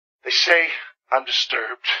They say I'm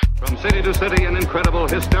disturbed. From city to city, an incredible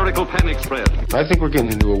hysterical panic spread. I think we're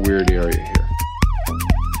getting into a weird area here.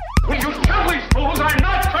 Will you tell these fools I'm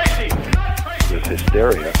not crazy? There's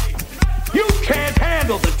hysteria. You can't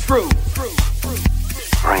handle the truth.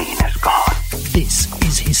 Brain is gone. This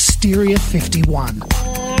is Hysteria 51.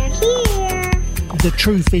 They're here. The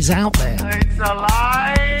truth is out there. It's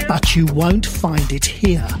alive. But you won't find it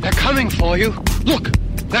here. They're coming for you. Look,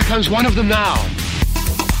 there comes one of them now.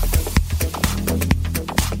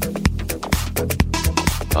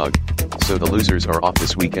 Ugh. So the losers are off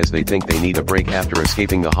this week as they think they need a break after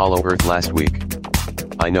escaping the Hollow Earth last week.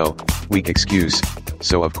 I know, weak excuse,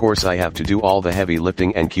 so of course I have to do all the heavy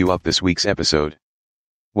lifting and queue up this week's episode.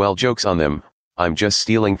 Well, joke's on them, I'm just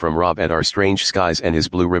stealing from Rob at our Strange Skies and his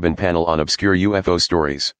Blue Ribbon panel on obscure UFO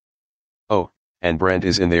stories. Oh, and Brent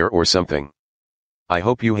is in there or something. I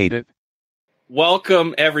hope you hate it.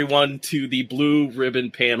 Welcome, everyone, to the Blue Ribbon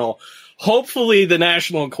panel. Hopefully, the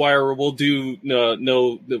National Enquirer will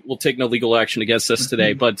will take no legal action against us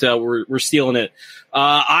today, but we're stealing it.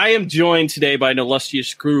 I am joined today by an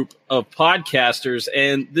illustrious group of podcasters,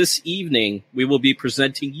 and this evening we will be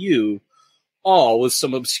presenting you all with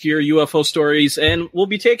some obscure UFO stories, and we'll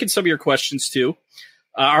be taking some of your questions too.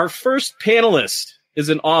 Our first panelist is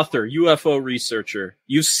an author, UFO researcher.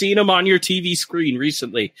 You've seen him on your TV screen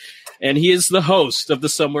recently, and he is the host of the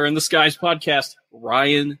Somewhere in the Skies podcast,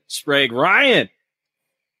 Ryan Sprague. Ryan,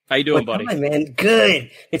 how you doing, buddy? Hi, man. Good.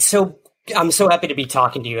 I'm so happy to be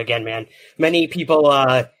talking to you again, man. Many people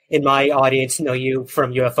in my audience know you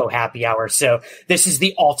from UFO Happy Hour, so this is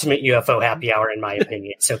the ultimate UFO Happy Hour, in my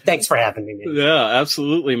opinion. So thanks for having me, man. Yeah,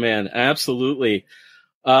 absolutely, man. Absolutely.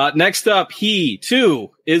 Next up, he,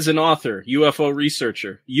 too, is an author, UFO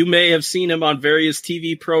researcher. You may have seen him on various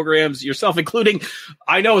TV programs yourself, including,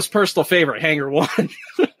 I know his personal favorite, Hangar One.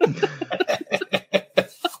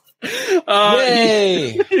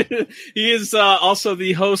 Yay! He is also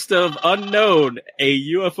the host of Unknown, a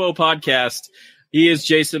UFO podcast. He is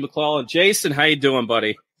Jason McClellan. Jason, how you doing,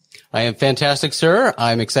 buddy? I am fantastic, sir.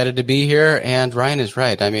 I'm excited to be here, and Ryan is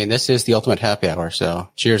right. I mean, this is the ultimate happy hour, so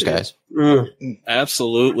cheers, guys.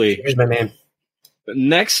 Absolutely. Here's my man.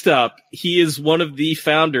 Next up, he is one of the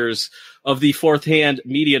founders of the Fourth Hand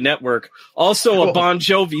Media Network, also a Bon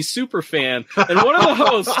Jovi superfan, and one of the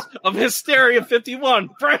hosts of Hysteria 51,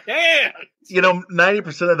 Brent Hand. You know,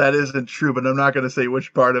 90% of that isn't true, but I'm not going to say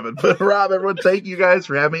which part of it. But Rob, everyone, thank you guys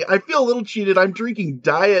for having me. I feel a little cheated. I'm drinking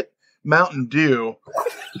Diet Mountain Dew.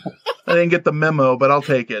 I didn't get the memo, but I'll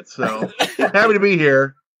take it. So happy to be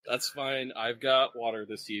here. That's fine. I've got water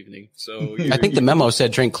this evening. So I think the memo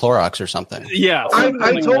said drink Clorox or something. Yeah.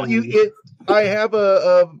 I told you it. I have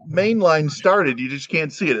a main line started. You just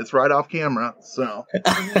can't see it. It's right off camera. So.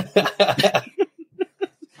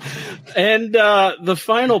 And the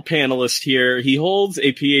final panelist here, he holds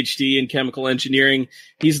a PhD in chemical engineering.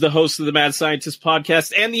 He's the host of the Mad Scientist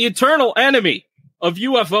podcast and the eternal enemy of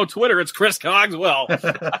UFO Twitter. It's Chris Cogswell.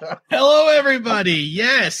 Hello, everybody.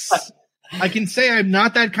 Yes. I can say I'm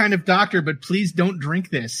not that kind of doctor, but please don't drink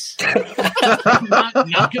this.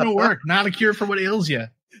 not going to work. Not a cure for what ails you.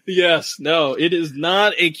 Yes. No, it is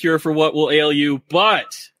not a cure for what will ail you,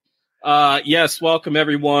 but yes, welcome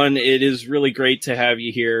everyone. It is really great to have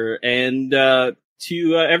you here. And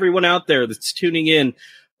to everyone out there that's tuning in,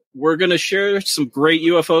 we're going to share some great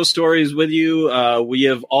UFO stories with you. We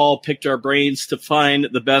have all picked our brains to find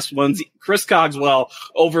the best ones. Chris Cogswell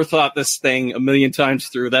overthought this thing a million times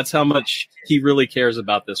through. That's how much he really cares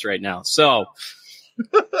about this right now. So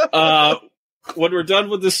when we're done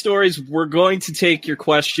with the stories, we're going to take your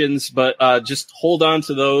questions, but just hold on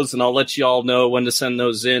to those, and I'll let you all know when to send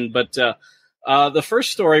those in. But the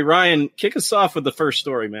first story, Ryan, kick us off with the first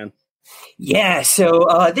story, man. Yeah,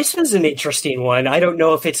 so this was an interesting one. I don't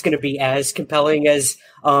know if it's going to be as compelling as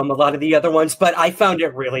a lot of the other ones, but I found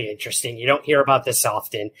it really interesting. You don't hear about this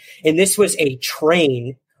often. And this was a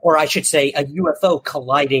train, or I should say a UFO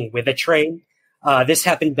colliding with a train. This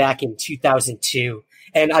happened back in 2002.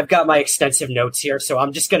 And I've got my extensive notes here, so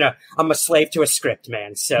I'm a slave to a script,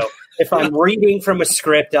 man. So if I'm reading from a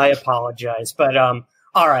script, I apologize. But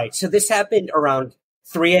all right, so this happened around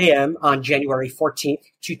 3 a.m. on January 14th,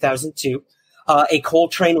 2002. A coal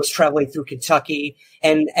train was traveling through Kentucky,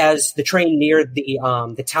 and as the train neared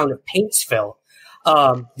the town of Paintsville,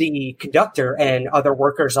 the conductor and other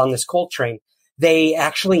workers on this coal train, they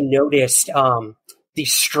actually noticed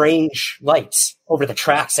these strange lights over the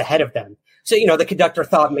tracks ahead of them. So, you know, the conductor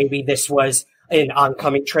thought maybe this was an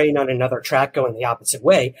oncoming train on another track going the opposite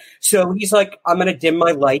way. So he's like, I'm going to dim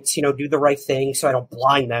my lights, you know, do the right thing so I don't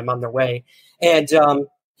blind them on their way. And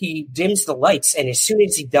he dims the lights, and as soon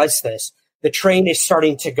as he does this, the train is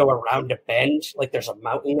starting to go around a bend, like there's a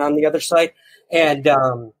mountain on the other side, and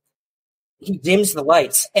he dims the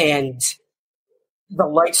lights, and the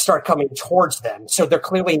lights start coming towards them. So they're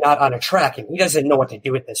clearly not on a track, and he doesn't know what to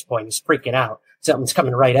do at this point. He's freaking out. Something's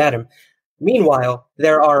coming right at him. Meanwhile,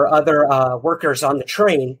 there are other workers on the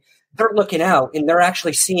train. They're looking out, and they're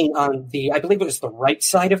actually seeing on I believe it was the right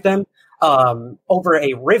side of them, over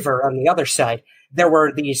a river on the other side, there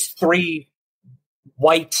were these 3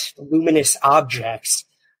 white luminous objects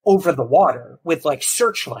over the water with like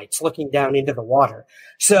searchlights looking down into the water.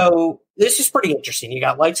 So this is pretty interesting. You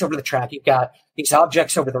got lights over the track. You've got these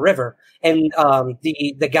objects over the river. And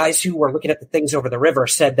the guys who were looking at the things over the river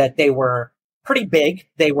said that they were pretty big.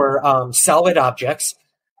 They were solid objects.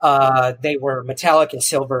 They were metallic and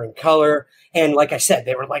silver in color. And like I said,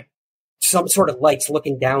 they were like some sort of lights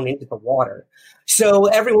looking down into the water. So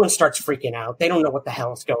everyone starts freaking out. They don't know what the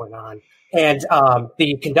hell is going on. And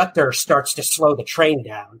the conductor starts to slow the train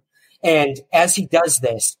down. And as he does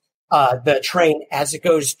this, the train, as it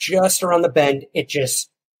goes just around the bend,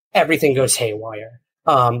 everything goes haywire.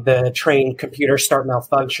 The train computers start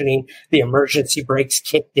malfunctioning. The emergency brakes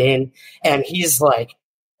kicked in. And he's like,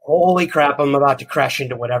 holy crap, I'm about to crash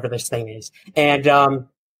into whatever this thing is. And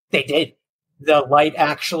they did. The light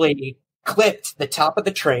actually clipped the top of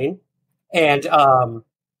the train and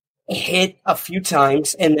hit a few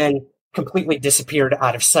times and then completely disappeared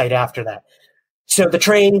out of sight after that. So the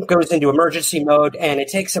train goes into emergency mode, and it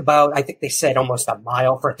takes about, I think they said, almost a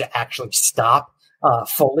mile for it to actually stop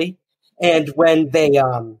fully. And when they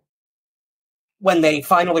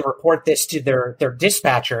finally report this to their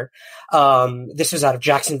dispatcher, this was out of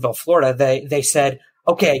Jacksonville, Florida, they said,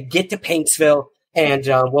 okay, get to Paintsville, and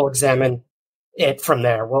we'll examine it from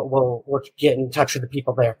there. We'll get in touch with the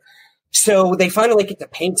people there. So they finally get to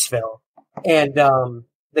Paintsville, and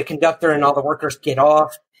the conductor and all the workers get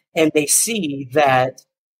off, and they see that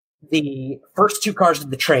the first 2 cars of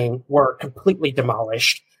the train were completely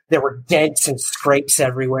demolished. There were dents and scrapes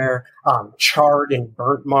everywhere, charred and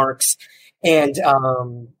burnt marks, and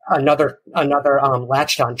another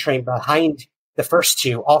latched-on train behind the first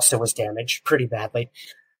 2 also was damaged pretty badly.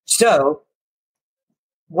 So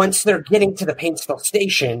once they're getting to the Paintsville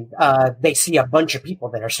station, they see a bunch of people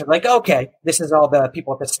there. So like, okay, this is all the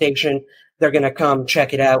people at the station. They're going to come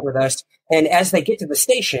check it out with us. And as they get to the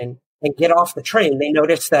station and get off the train, they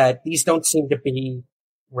notice that these don't seem to be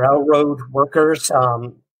railroad workers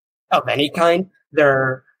of any kind.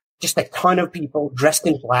 They're just a ton of people dressed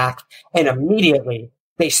in black. And immediately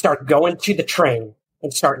they start going to the train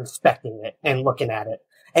and start inspecting it and looking at it.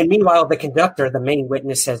 And meanwhile, the conductor, the main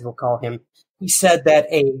witness, as we'll call him, he said that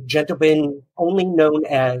a gentleman only known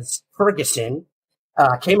as Ferguson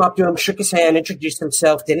came up to him, shook his hand, introduced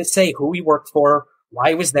himself, didn't say who he worked for, why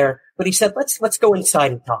he was there, but he said, let's go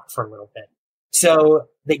inside and talk for a little bit. So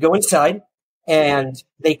they go inside and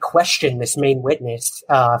they question this main witness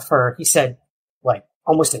for, he said, like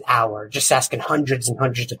almost an hour, just asking hundreds and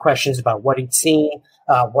hundreds of questions about what he'd seen,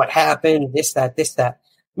 what happened, this, that.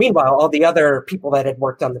 Meanwhile, all the other people that had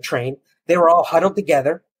worked on the train, they were all huddled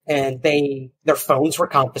together, and their phones were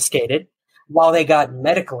confiscated while they got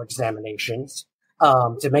medical examinations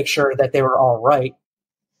to make sure that they were all right.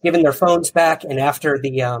 Given their phones back, and after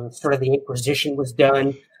the sort of the inquisition was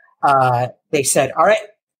done, they said, all right,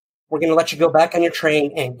 we're going to let you go back on your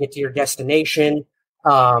train and get to your destination.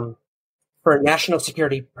 For national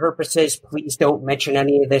security purposes, please don't mention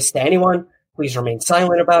any of this to anyone. Please remain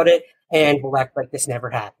silent about it, and we'll act like this never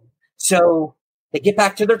happened. So they get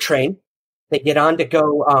back to their train. They get on to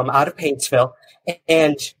go out of Paintsville,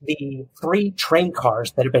 and the 3 train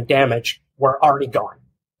cars that had been damaged were already gone,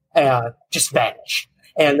 just vanished.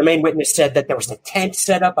 And the main witness said that there was a tent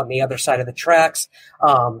set up on the other side of the tracks,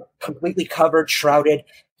 completely covered, shrouded.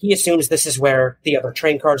 He assumes this is where the other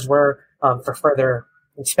train cars were for further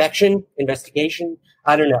inspection, investigation.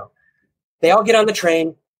 I don't know. They all get on the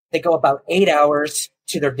train. They go about 8 hours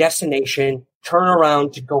to their destination, turn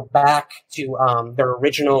around to go back to their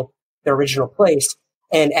original place.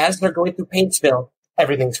 And as they're going through Paintsville,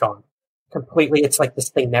 everything's gone completely. It's like this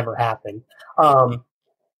thing never happened.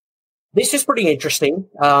 This is pretty interesting.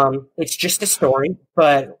 It's just a story,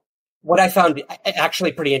 but what I found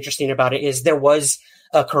actually pretty interesting about it is there was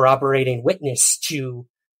a corroborating witness to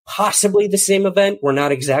possibly the same event. We're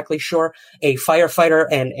not exactly sure. A firefighter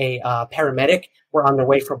and a paramedic were on their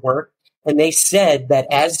way from work, and they said that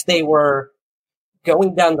as they were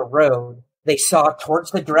going down the road, they saw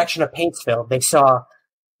towards the direction of Paintsville, they saw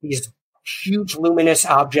these huge luminous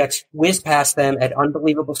objects whiz past them at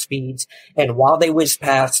unbelievable speeds. And while they whizzed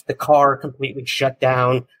past, the car completely shut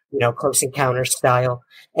down, Close Encounters style.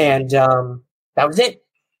 And that was it.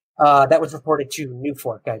 That was reported to New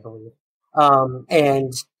Fork, I believe.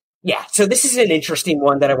 And yeah, so this is an interesting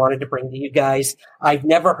one that I wanted to bring to you guys. I've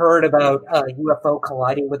never heard about a UFO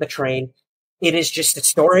colliding with a train. It is just a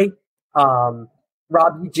story. Rob,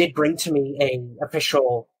 you did bring to me an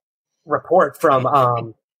official report from,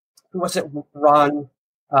 who was it?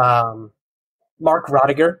 Mark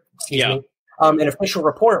Rodiger, excuse me. An official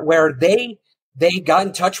report where they got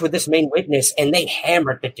in touch with this main witness and they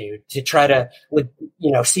hammered the dude to try to,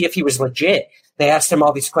 see if he was legit. They asked him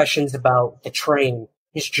all these questions about the train,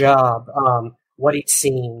 his job, what he'd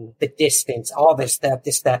seen, the distance, all this,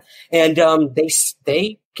 that. And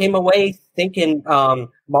they came away thinking,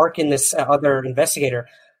 Mark and this other investigator,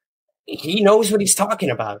 he knows what he's talking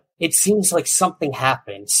about. It seems like something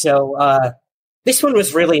happened. So this one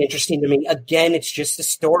was really interesting to me. Again, it's just a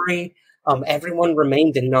story. Everyone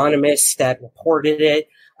remained anonymous that reported it.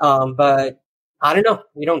 But I don't know.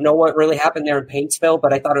 We don't know what really happened there in Paintsville,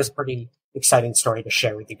 but I thought it was a pretty exciting story to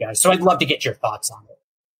share with you guys. So I'd love to get your thoughts on it.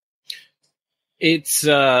 It's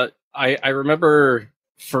I remember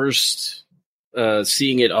first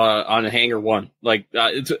seeing it on Hangar One. Like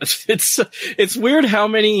it's weird how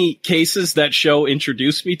many cases that show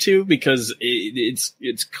introduced me to, because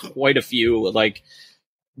it's quite a few. Like,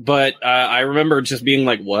 but I remember just being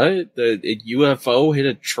like, "What? A UFO hit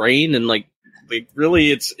a train?" And like really,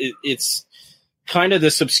 it's kind of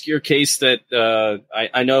this obscure case that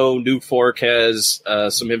I know New Fork has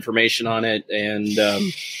some information on it, and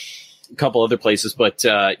a couple other places, but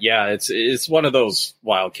yeah, it's one of those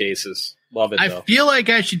wild cases. Love it. I feel like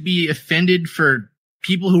I should be offended for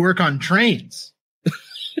people who work on trains,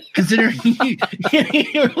 considering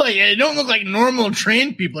you're like, it don't look like normal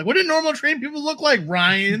train people. Like, what do normal train people look like,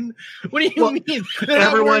 Ryan? What do you mean?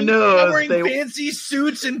 Everyone knows they're wearing fancy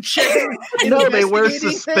suits and checking. No, they wear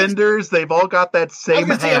suspenders. They've all got that same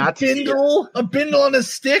hat. A bindle on a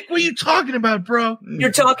stick. What are you talking about, bro?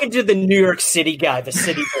 You're talking to the New York City guy, the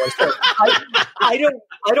city boy. So I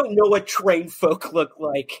don't know what train folk look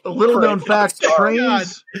like. Little known fact,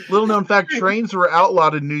 trains were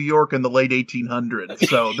outlawed in New York in the late 1800s.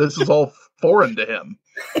 So this is all foreign to him.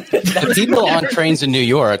 The people on trains in New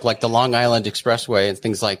York, like the Long Island Expressway and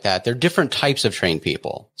things like that, they're different types of train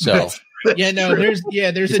people. So there's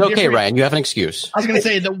it's okay, Ryan. You have an excuse. I was going to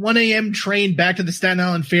say the 1 a.m. train back to the Staten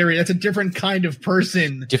Island ferry. That's a different kind of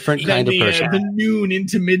person. The noon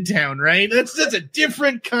into Midtown, right? That's a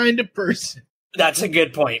different kind of person. That's a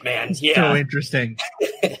good point, man. Yeah, so interesting.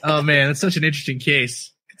 Oh man, it's such an interesting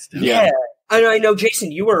case. Yeah. I know,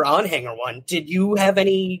 Jason, you were on Hangar One. Did you have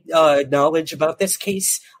any knowledge about this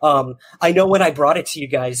case? I know when I brought it to you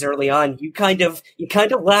guys early on, you kind of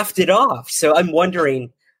laughed it off. So I'm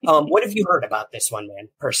wondering, what have you heard about this one, man,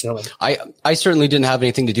 personally? I certainly didn't have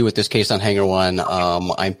anything to do with this case on Hangar One.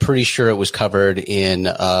 I'm pretty sure it was covered in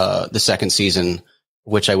the second season,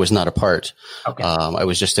 which I was not a part. Okay. I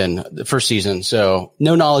was just in the first season, so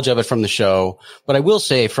no knowledge of it from the show. But I will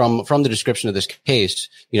say from the description of this case,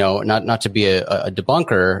 not to be a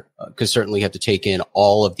debunker, because certainly you have to take in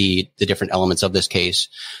all of the different elements of this case,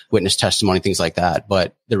 witness testimony, things like that.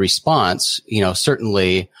 But the response,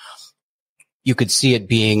 certainly you could see it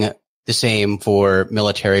being the same for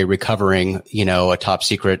military recovering, a top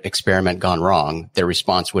secret experiment gone wrong. Their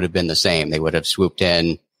response would have been the same. They would have swooped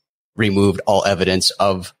in, removed all evidence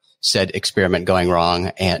of said experiment going wrong,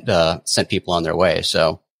 and sent people on their way.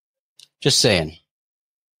 So just saying.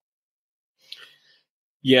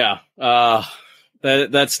 Yeah,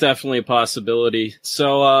 that's definitely a possibility.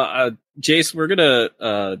 So, Jason, we're going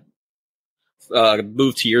to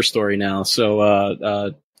move to your story now.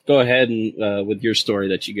 So go ahead and with your story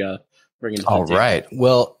that you got. All right.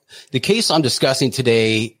 Well, the case I'm discussing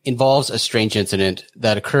today involves a strange incident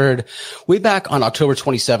that occurred way back on October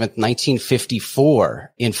 27th,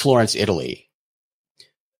 1954 in Florence, Italy.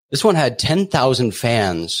 This one had 10,000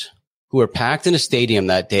 fans who were packed in a stadium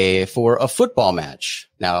that day for a football match.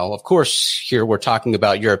 Now, of course, here we're talking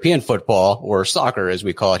about European football, or soccer as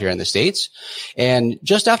we call it here in the States. And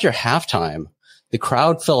just after halftime, the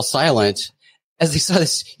crowd fell silent as they saw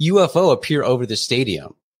this UFO appear over the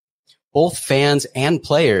stadium. Both fans and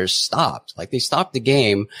players stopped. Like, they stopped the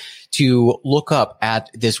game to look up at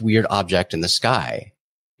this weird object in the sky.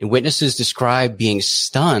 And witnesses described being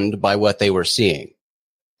stunned by what they were seeing.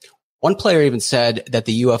 One player even said that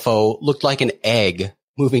the UFO looked like an egg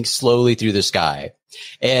moving slowly through the sky.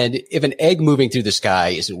 And if an egg moving through the sky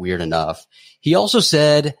isn't weird enough, he also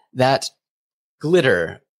said that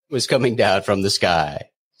glitter was coming down from the sky.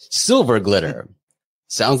 Silver glitter.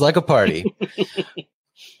 Sounds like a party.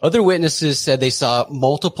 Other witnesses said they saw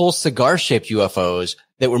multiple cigar-shaped UFOs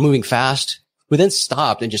that were moving fast, but then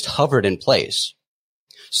stopped and just hovered in place.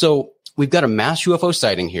 So we've got a mass UFO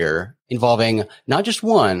sighting here involving not just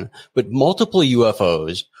one, but multiple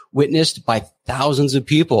UFOs witnessed by thousands of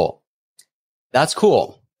people. That's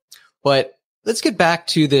cool. But let's get back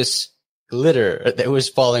to this glitter that was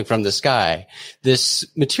falling from the sky. This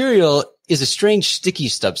material is a strange sticky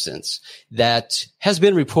substance that has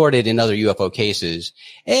been reported in other UFO cases,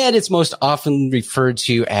 and it's most often referred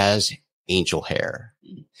to as angel hair.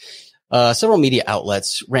 Several media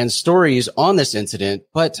outlets ran stories on this incident,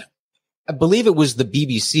 but I believe it was the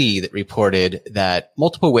BBC that reported that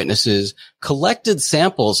multiple witnesses collected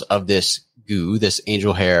samples of this goo, this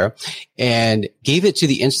angel hair, and gave it to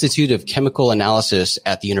the Institute of Chemical Analysis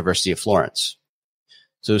at the University of Florence.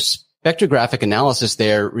 So spectrographic analysis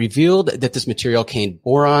there revealed that this material contained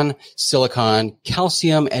boron, silicon,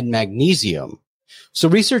 calcium, and magnesium. So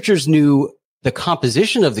researchers knew the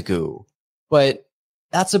composition of the goo, but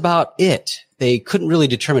that's about it. They couldn't really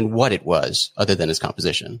determine what it was other than its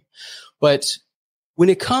composition. But when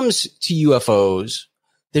it comes to UFOs,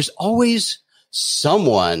 there's always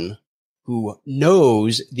someone who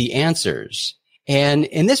knows the answers. And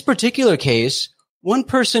in this particular case, one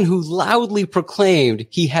person who loudly proclaimed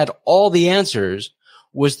he had all the answers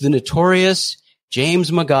was the notorious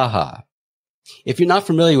James McGaha. If you're not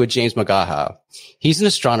familiar with James McGaha, he's an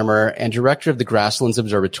astronomer and director of the Grasslands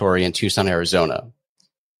Observatory in Tucson, Arizona.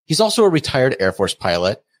 He's also a retired Air Force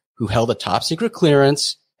pilot who held a top secret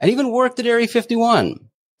clearance and even worked at Area 51.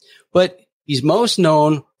 But he's most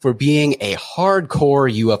known for being a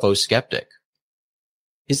hardcore UFO skeptic.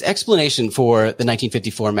 His explanation for the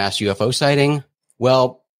 1954 mass UFO sighting,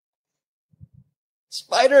 well,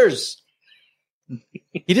 spiders.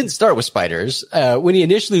 He didn't start with spiders. When he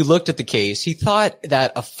initially looked at the case, he thought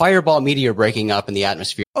that a fireball meteor breaking up in the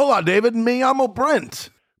atmosphere. Hola, David. Me llamo Brent.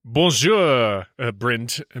 Bonjour,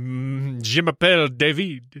 Brent. Je m'appelle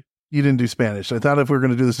David. You didn't do Spanish. I thought if we were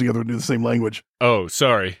going to do this together, we'd do the same language. Oh,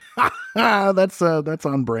 sorry. That's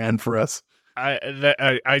on brand for us.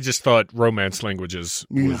 I just thought romance languages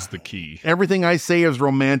was the key. Everything I say is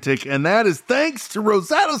romantic, and that is thanks to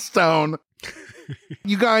Rosetta Stone.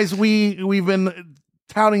 You guys, we've been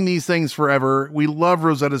touting these things forever. We love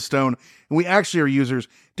Rosetta Stone, and we actually are users.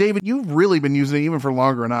 David, you've really been using it even for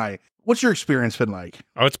longer than I. What's your experience been like?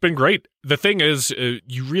 Oh, it's been great. The thing is,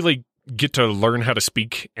 you really get to learn how to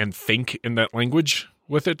speak and think in that language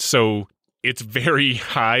with it. So it's very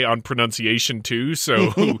high on pronunciation too.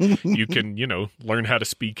 So you can, learn how to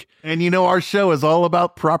speak. And our show is all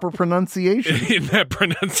about proper pronunciation. In that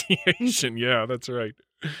pronunciation. Yeah, that's right.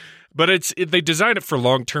 But they design it for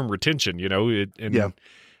long-term retention, if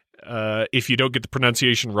you don't get the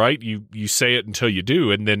pronunciation right, you say it until you do,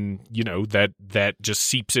 and then that just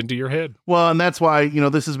seeps into your head. Well, and that's why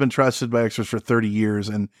this has been trusted by experts for 30 years,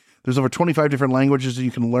 and there's over 25 different languages that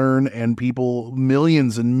you can learn, and people,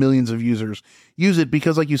 millions and millions of users use it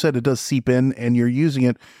because, like you said, it does seep in, and you're using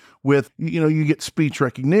it with you get speech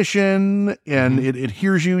recognition, and it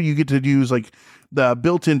hears you. You get to use like the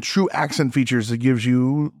built-in true accent features that gives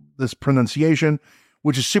you this pronunciation,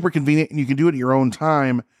 which is super convenient, and you can do it at your own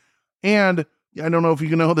time. And I don't know if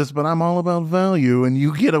you know this, but I'm all about value, and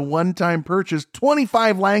you get a one-time purchase,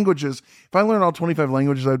 25 languages. If I learned all 25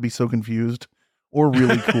 languages, I'd be so confused or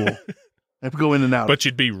really cool. I have to go in and out. But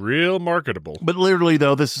you'd be real marketable. But literally,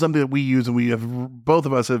 though, this is something that we use, and both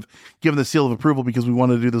of us have given the seal of approval because we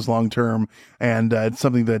want to do this long-term, and it's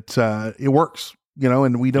something that it works.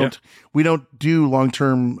 And we don't do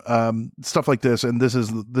long-term stuff like this. And this is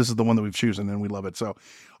the one that we've chosen, and we love it. So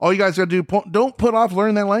all you guys got to do, don't put off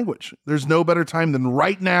learning that language. There's no better time than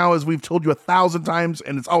right now, as we've told you 1,000 times,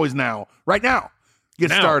 and it's always now. Right now.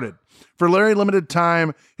 Get started. For a very limited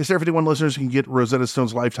time, Hysteria 51 listeners can get Rosetta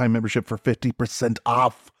Stone's lifetime membership for 50%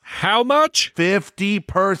 off. How much?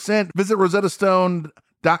 50%. Visit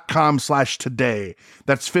rosettastone.com/today.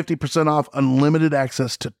 That's 50% off unlimited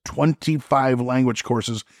access to 25 language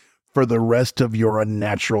courses for the rest of your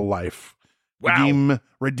unnatural life. Wow.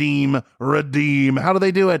 Redeem. How do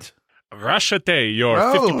they do it? Rashate, you're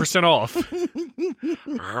 50% off.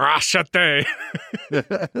 Rashate.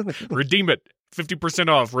 Redeem it. 50%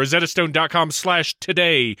 off.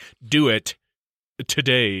 rosettastone.com/today. Do it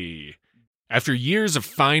today. After years of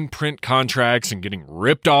fine print contracts and getting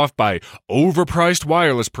ripped off by overpriced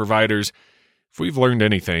wireless providers, if we've learned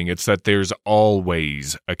anything, it's that there's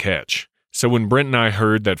always a catch. So when Brent and I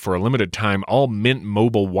heard that for a limited time, all Mint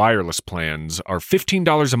Mobile wireless plans are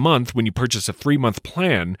 $15 a month when you purchase a 3-month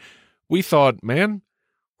plan, we thought, man,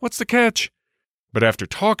 what's the catch? But after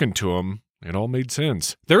talking to them, it all made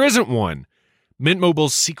sense. There isn't one. Mint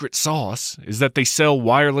Mobile's secret sauce is that they sell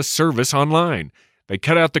wireless service online. They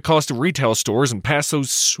cut out the cost of retail stores and pass those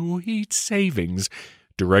sweet savings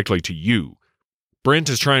directly to you. Brent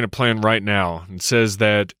is trying a plan right now and says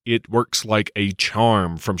that it works like a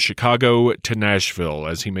charm from Chicago to Nashville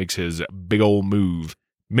as he makes his big ol' move.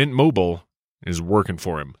 Mint Mobile is working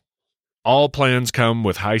for him. All plans come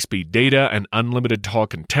with high-speed data and unlimited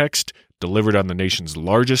talk and text delivered on the nation's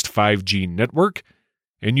largest 5G network,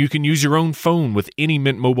 and you can use your own phone with any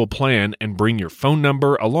Mint Mobile plan and bring your phone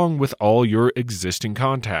number along with all your existing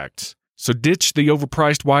contacts. So ditch the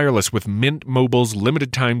overpriced wireless with Mint Mobile's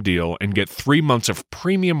limited time deal and get 3 months of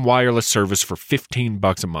premium wireless service for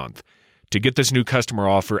 $15 a month. To get this new customer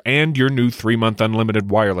offer and your new 3-month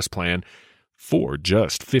unlimited wireless plan for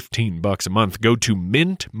just $15 a month, go to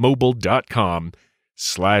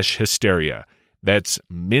mintmobile.com/hysteria. That's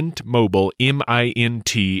mintmobile,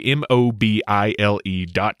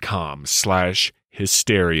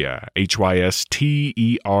 mintmobile.com/hysteria,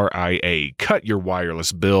 HYSTERIA. Cut your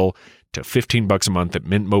wireless bill to $15 a month at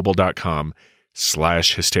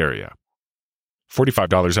mintmobile.com/hysteria.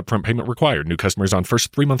 $45 upfront payment required. New customers on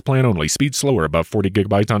first 3-month plan only. Speed slower above 40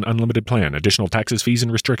 gigabytes on unlimited plan. Additional taxes, fees,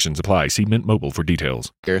 and restrictions apply. See Mint Mobile for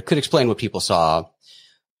details. Could explain what people saw.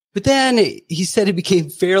 But then he said it became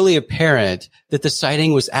fairly apparent that the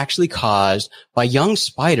sighting was actually caused by young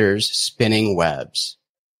spiders spinning webs.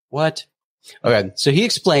 What? Okay, so he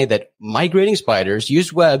explained that migrating spiders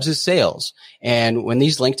use webs as sails. And when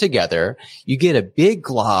these link together, you get a big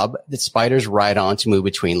glob that spiders ride on to move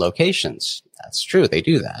between locations. That's true. They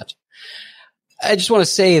do that. I just want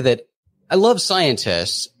to say that I love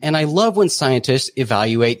scientists, and I love when scientists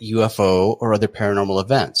evaluate UFO or other paranormal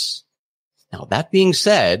events. Now, that being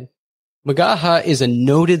said, McGaha is a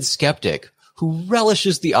noted skeptic who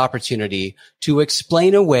relishes the opportunity to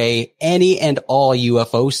explain away any and all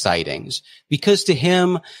UFO sightings, because to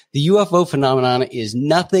him, the UFO phenomenon is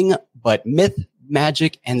nothing but myth,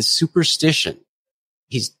 magic, and superstition.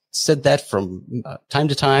 He's said that from time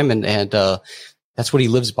to time, and that's what he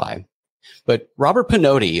lives by. But Robert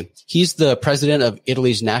Pinotti, he's the president of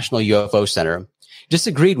Italy's National UFO Center,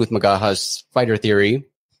 disagreed with McGaha's spider theory,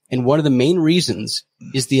 and one of the main reasons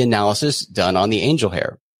is the analysis done on the angel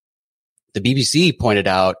hair. The BBC pointed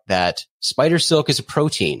out that spider silk is a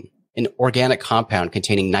protein, an organic compound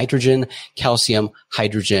containing nitrogen, calcium,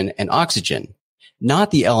 hydrogen, and oxygen,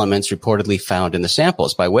 not the elements reportedly found in the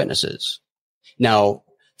samples by witnesses. Now,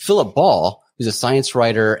 Philip Ball, who's a science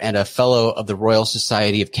writer and a fellow of the Royal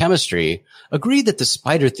Society of Chemistry, agreed that the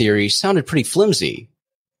spider theory sounded pretty flimsy.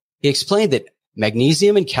 He explained that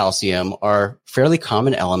magnesium and calcium are fairly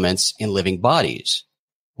common elements in living bodies.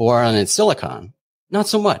 Boron and silicon, not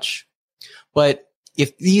so much. But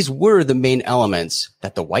if these were the main elements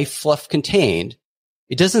that the white fluff contained,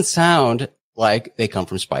 it doesn't sound like they come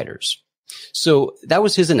from spiders. So that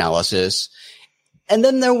was his analysis. And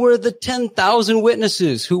then there were the 10,000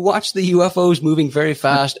 witnesses who watched the UFOs moving very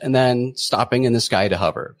fast and then stopping in the sky to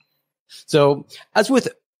hover. So as with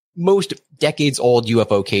most decades-old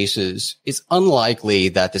UFO cases, it's unlikely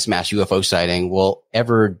that this mass UFO sighting will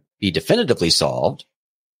ever be definitively solved,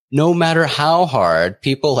 no matter how hard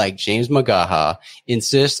people like James McGaha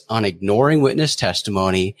insist on ignoring witness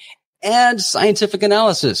testimony and scientific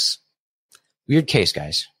analysis. Weird case,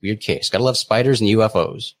 guys. Weird case. Gotta love spiders and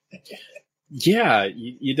UFOs. Yeah,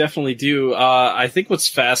 you definitely do. I think what's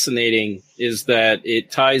fascinating is that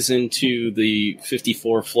it ties into the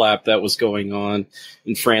 54 flap that was going on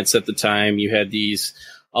in France at the time. You had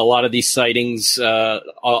a lot of these sightings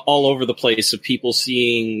all over the place of people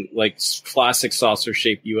seeing like classic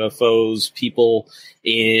saucer-shaped UFOs, people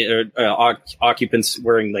occupants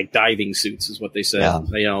wearing like diving suits is what they said,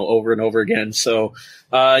 over and over again. So,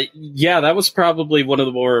 that was probably one of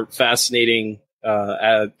the more fascinating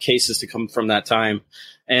cases to come from that time.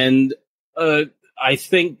 And I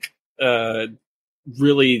think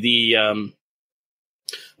really the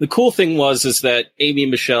cool thing is that Amy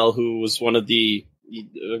Michelle, who was one of the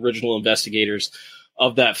original investigators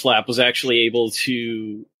of that flap, was actually able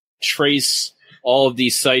to trace all of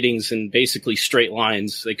these sightings in basically straight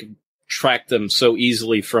lines. They could track them so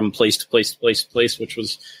easily from place to place to place to place, which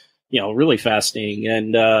was, really fascinating.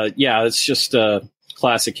 And it's just a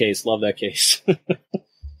classic case. Love that case.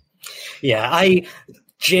 Yeah,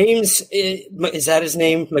 James, is that his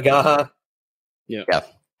name? McGaha? Yeah.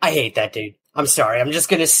 I hate that dude. I'm sorry. I'm just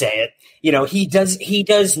going to say it. He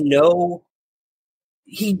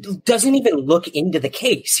doesn't even look into the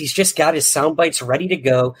case. He's just got his sound bites ready to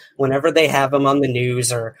go whenever they have him on the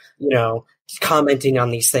news or, commenting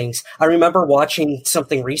on these things. I remember watching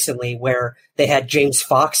something recently where they had James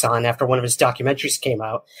Fox on after one of his documentaries came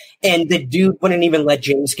out, and the dude wouldn't even let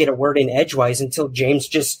James get a word in edgewise until James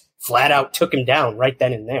just flat out took him down right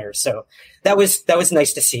then and there. So that was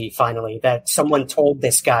nice to see finally that someone told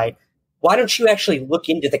this guy, why don't you actually look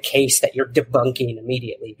into the case that you're debunking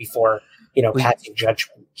immediately before, passing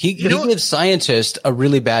judgment? He gives scientists a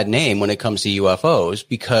really bad name when it comes to UFOs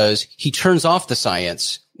because he turns off the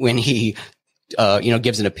science when he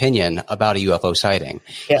gives an opinion about a UFO sighting.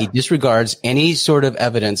 Yeah. He disregards any sort of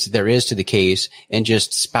evidence there is to the case and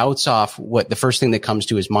just spouts off what the first thing that comes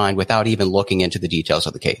to his mind without even looking into the details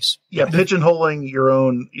of the case. Yeah, pigeonholing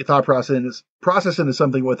your thought process into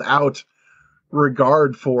something without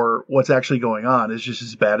regard for what's actually going on is just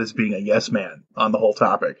as bad as being a yes man on the whole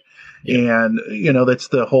topic. Yeah. And, that's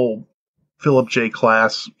the whole Philip J.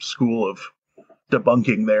 Klass school of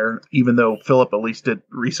debunking there, even though Philip at least did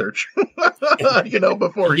research,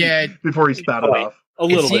 before he spouted off. A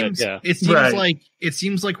little bit, yeah. It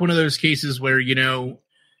seems like one of those cases where,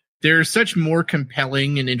 there's such more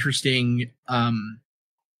compelling and interesting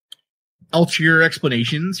ulterior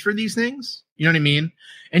explanations for these things. You know what I mean?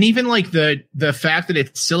 And even like the fact that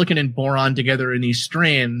it's silicon and boron together in these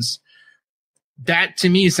strands, that to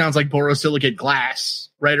me sounds like borosilicate glass,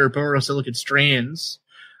 right? Or borosilicate strands.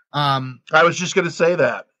 I was just going to say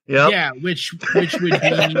that. Yep. Yeah, which would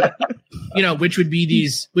be,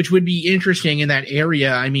 which would be interesting in that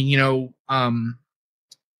area. I mean,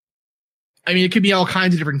 it could be all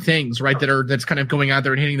kinds of different things, right? That's kind of going out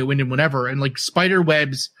there and hitting the wind and whatever. And like spider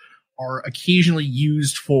webs are occasionally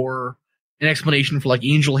used for an explanation for like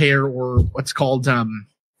angel hair or what's called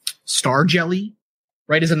star jelly,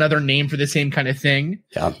 right? Is another name for the same kind of thing.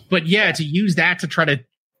 Yeah. But yeah, to use that to try to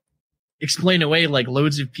explain away like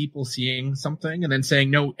loads of people seeing something and then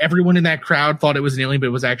saying, no, everyone in that crowd thought it was an alien, but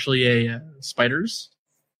it was actually a spiders.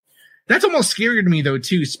 That's almost scarier to me though,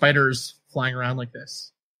 too. Spiders flying around like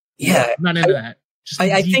this. Yeah. I'm not into that. Just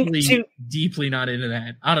I think deeply not into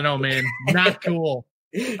that. I don't know, man. Not cool.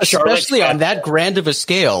 Especially on that grand of a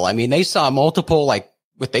scale. I mean, they saw multiple, like,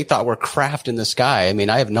 what they thought were craft in the sky. I mean,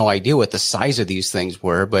 I have no idea what the size of these things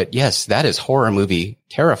were, but yes, that is horror movie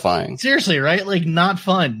terrifying. Seriously, right? Like, not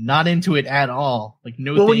fun. Not into it at all. Like,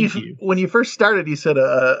 no thank you. When you first started, you said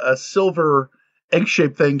a silver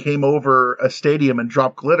egg-shaped thing came over a stadium and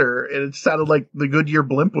dropped glitter, and it sounded like the Goodyear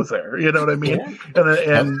blimp was there. You know what I mean?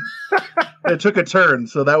 Yeah. And it took a turn,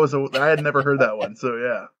 so I had never heard that one, so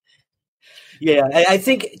yeah. Yeah, I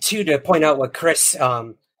think, too, to point out what Chris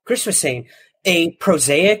was saying, a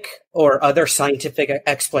prosaic or other scientific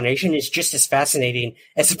explanation is just as fascinating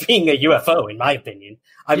as being a UFO, in my opinion.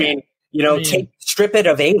 I mean, strip it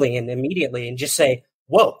of alien immediately and just say,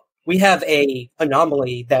 whoa, we have a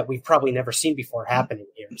anomaly that we've probably never seen before happening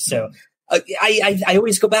here. So I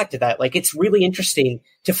always go back to that. Like, it's really interesting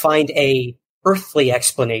to find a earthly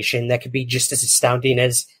explanation that could be just as astounding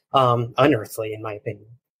as unearthly, in my opinion.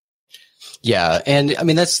 Yeah. And I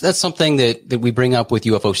mean, that's something that we bring up with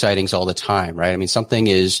UFO sightings all the time, right? I mean, something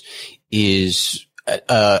is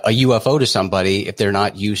a UFO to somebody if they're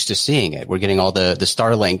not used to seeing it. We're getting all the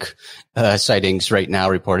Starlink sightings right now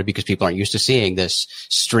reported because people aren't used to seeing this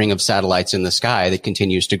string of satellites in the sky that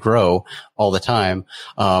continues to grow all the time.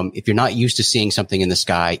 If you're not used to seeing something in the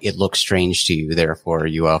sky, it looks strange to you, therefore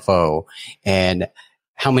a UFO. And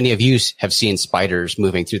how many of you have seen spiders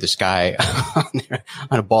moving through the sky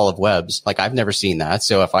on a ball of webs? Like, I've never seen that.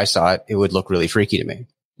 So if I saw it, it would look really freaky to me.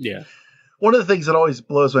 Yeah. One of the things that always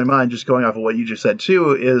blows my mind, just going off of what you just said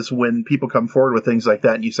too, is when people come forward with things like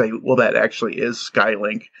that and you say, well, that actually is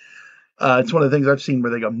Skylink. It's one of the things I've seen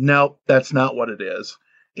where they go, no, that's not what it is.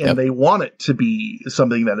 And they want it to be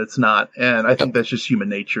something that it's not. And I think that's just human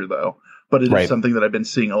nature though. But it is something that I've been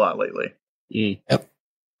seeing a lot lately. Yep.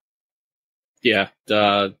 Yeah.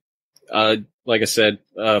 Like I said,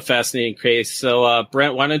 fascinating case. So,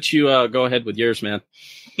 Brent, why don't you go ahead with yours, man?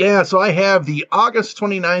 Yeah, so I have the August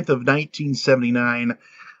 29th of 1979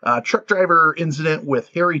 truck driver incident with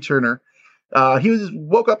Harry Turner. He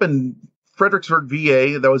woke up in Fredericksburg,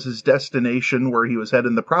 VA. That was his destination where he was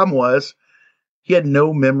heading. The problem was he had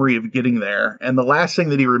no memory of getting there. And the last thing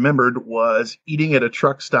that he remembered was eating at a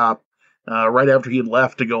truck stop right after he had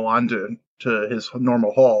left to go on to his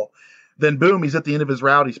normal haul. Then, boom, he's at the end of his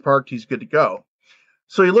route. He's parked. He's good to go.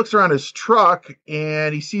 So he looks around his truck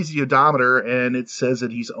and he sees the odometer and it says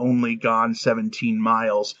that he's only gone 17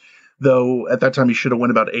 miles, though at that time he should have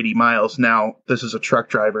went about 80 miles. Now, this is a truck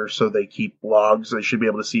driver, so they keep logs. They should be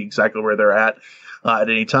able to see exactly where they're at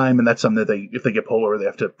any time. And that's something that if they get pulled over, they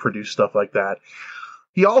have to produce stuff like that.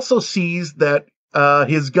 He also sees that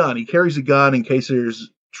his gun, he carries a gun in case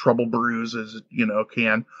there's trouble brews, as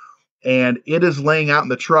can. And it is laying out in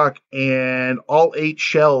the truck, and all 8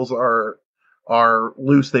 shells are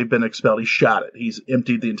loose. They've been expelled. He shot it. He's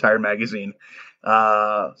emptied the entire magazine.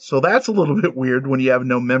 So that's a little bit weird when you have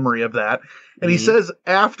no memory of that. And he says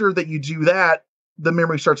after that you do that, the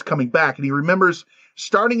memory starts coming back, and he remembers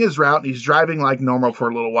starting his route, and he's driving like normal for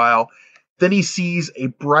a little while. Then he sees a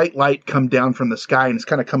bright light come down from the sky, and it's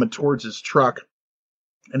kind of coming towards his truck,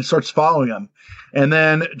 and it starts following him. And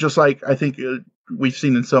then, just like I think we've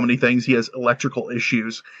seen in so many things, he has electrical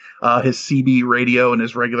issues. His CB radio and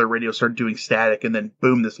his regular radio start doing static, and then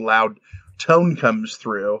boom, this loud tone comes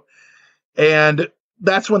through. And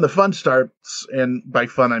that's when the fun starts. And by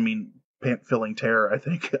fun, I mean pant-filling terror, I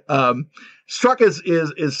think. Truck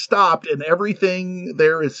is stopped, and everything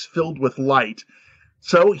there is filled with light.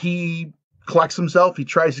 So he collects himself, he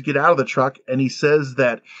tries to get out of the truck, and he says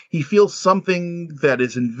that he feels something that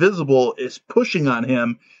is invisible is pushing on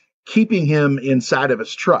him, keeping him inside of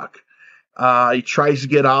his truck. He tries to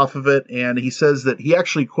get off of it, and he says that he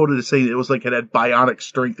actually quoted as saying it was like it had bionic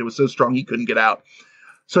strength. It was so strong he couldn't get out.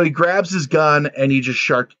 So he grabs his gun, and he just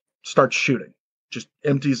starts shooting. Just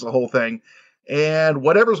empties the whole thing. And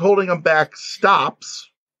whatever's holding him back stops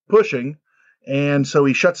pushing. And so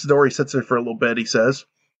he shuts the door. He sits there for a little bit, he says.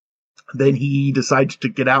 Then he decides to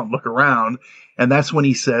get out and look around. And that's when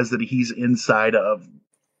he says that he's inside of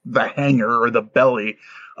the hangar or the belly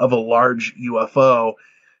of a large UFO.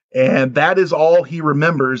 And that is all he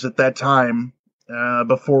remembers at that time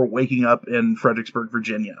before waking up in Fredericksburg,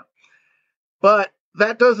 Virginia. But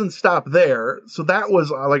that doesn't stop there. So that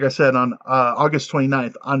was, like I said, on August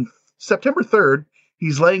 29th. On September 3rd,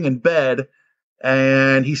 he's laying in bed,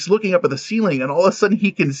 and he's looking up at the ceiling, and all of a sudden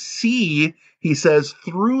he can see, he says,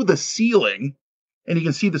 through the ceiling, and he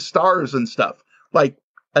can see the stars and stuff, like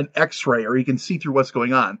an X-ray, or he can see through what's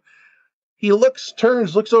going on. He looks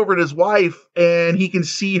over at his wife, and he can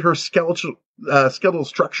see her skeletal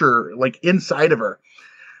structure, like inside of her.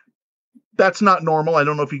 That's not normal. I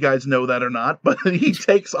don't know if you guys know that or not, but he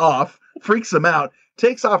takes off, freaks him out,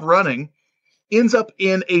 takes off running, ends up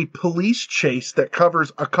in a police chase that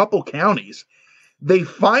covers a couple counties. They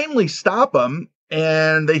finally stop him,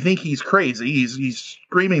 and they think he's crazy. He's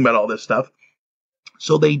screaming about all this stuff.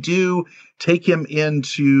 So they do take him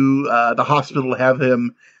into the hospital to have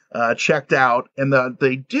him checked out. And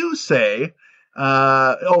they do say,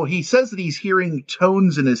 he says that he's hearing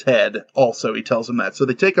tones in his head also. He tells him that. So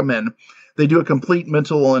they take him in. They do a complete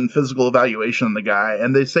mental and physical evaluation on the guy,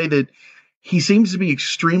 and they say that he seems to be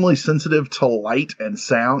extremely sensitive to light and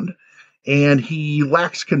sound, and he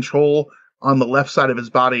lacks control on the left side of his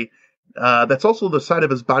body. That's also the side of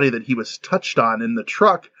his body that he was touched on in the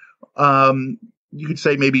truck. You could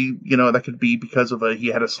say maybe, that could be because of he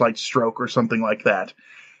had a slight stroke or something like that.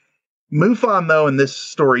 MUFON, though, in this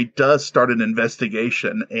story does start an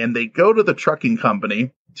investigation, and they go to the trucking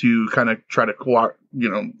company to kind of try to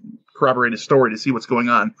corroborate his story to see what's going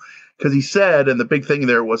on. Because he said, and the big thing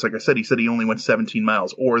there was, like I said, he said he only went 17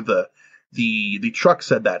 miles, or the truck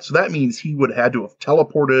said that. So that means he would have had to have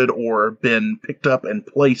teleported or been picked up and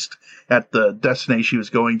placed at the destination he was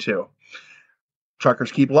going to.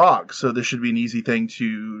 Truckers keep logs, so this should be an easy thing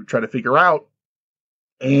to try to figure out.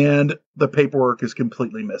 And the paperwork is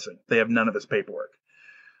completely missing. They have none of his paperwork.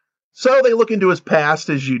 So they look into his past,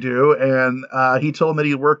 as you do, and he told them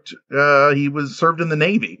that he was served in the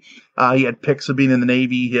Navy. He had pics of being in the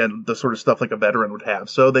Navy. He had the sort of stuff like a veteran would have.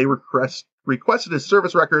 So they requested his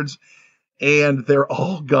service records, and they're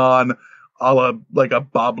all gone, a la like a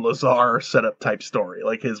Bob Lazar setup type story.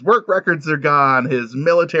 Like his work records are gone, his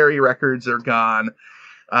military records are gone.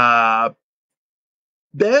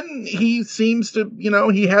 Then he seems to,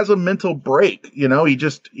 he has a mental break.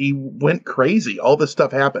 He went crazy. All this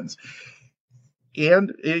stuff happens.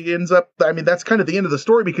 And it ends up, that's kind of the end of the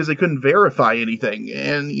story because they couldn't verify anything.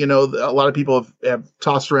 And, a lot of people have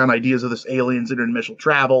tossed around ideas of this aliens, interdimensional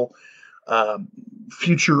travel,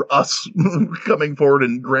 future us coming forward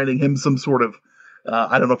and granting him some sort of,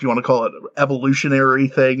 I don't know if you want to call it evolutionary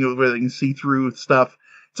thing where they can see through stuff.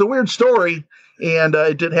 It's a weird story. And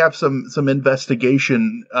it did have some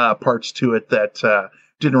investigation parts to it that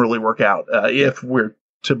didn't really work out, if we're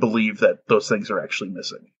to believe that those things are actually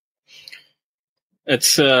missing.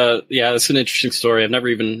 It's it's an interesting story. I've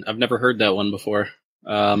never heard that one before.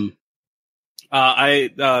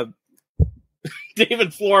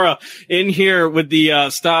 David Flora in here with the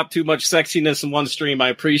stop too much sexiness in one stream. I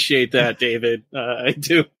appreciate that, David. I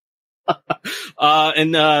do.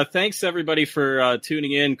 And thanks everybody for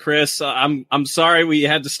tuning in. Chris, I'm sorry we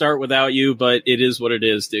had to start without you, but it is what it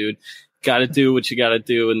is, dude. Got to do what you got to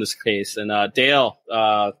do in this case. And Dale,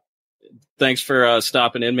 thanks for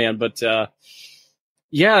stopping in, man. But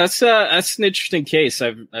that's an interesting case.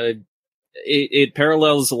 It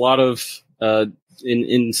parallels a lot of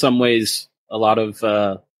in some ways a lot of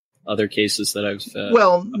other cases that I've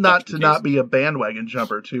not be a bandwagon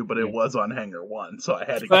jumper too, but it was on Hangar One, so I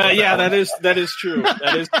had to. That is true.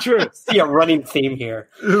 That is true. See a running theme here,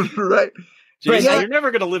 right? Jeez, you're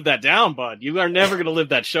never going to live that down, bud. You are never going to live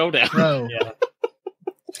that show down. Bro. Yeah.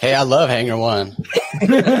 Hey, I love Hangar One.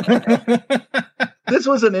 This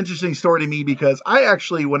was an interesting story to me because I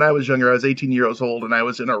actually, when I was younger, I was 18 years old and I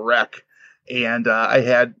was in a wreck and I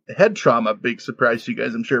had head trauma. Big surprise to you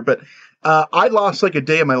guys, I'm sure. But I lost like a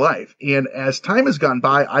day of my life. And as time has gone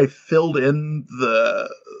by, I filled in the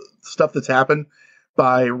stuff that's happened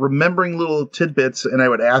by remembering little tidbits. And I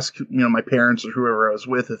would ask, my parents or whoever I was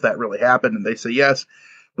with if that really happened. And they say yes.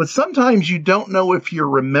 But sometimes you don't know if you're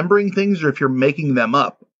remembering things or if you're making them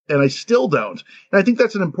up. And I still don't. And I think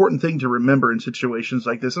that's an important thing to remember in situations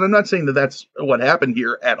like this. And I'm not saying that that's what happened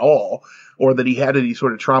here at all, or that he had any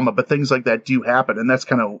sort of trauma, but things like that do happen. And that's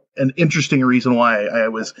kind of an interesting reason why I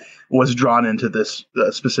was drawn into this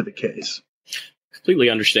specific case. Completely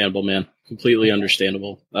understandable, man. Completely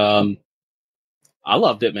understandable. I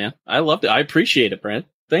loved it, man. I loved it. I appreciate it, Brent.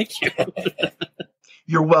 Thank you.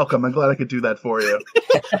 You're welcome. I'm glad I could do that for you.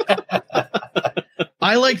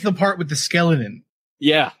 I like the part with the skeleton.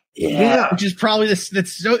 Yeah. Which is probably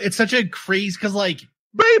it's such a craze because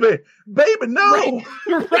baby, no.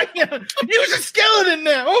 Right. Use a skeleton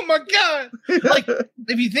now. Oh my God. Like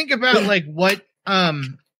if you think about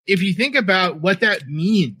what that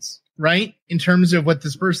means, right? In terms of what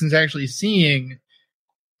this person's actually seeing.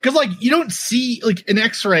 Because you don't see an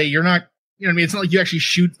X-ray, you're not, what I mean? It's not like you actually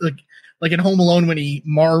shoot like in Home Alone when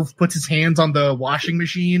Marv puts his hands on the washing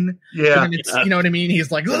machine. Yeah. And it's, you know what I mean?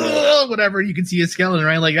 He's like, whatever. You can see his skeleton,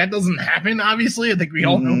 right? Like that doesn't happen, obviously. I think we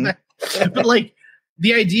all know that. But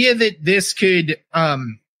the idea that this could,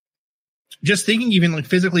 just thinking even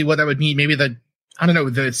physically what that would mean, maybe the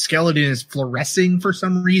skeleton is fluorescing for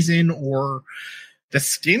some reason, or the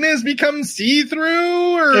skin has become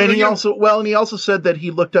see-through. And he also said that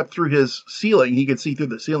he looked up through his ceiling. He could see through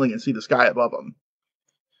the ceiling and see the sky above him.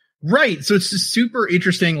 Right. So it's just super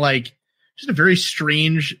interesting, just a very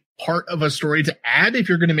strange part of a story to add if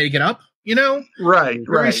you're going to make it up, Right.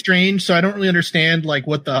 Very strange. So I don't really understand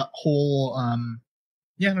what the whole, I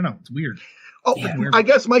don't know. It's weird. Oh, weird. I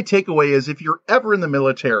guess my takeaway is if you're ever in the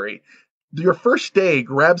military, your first day,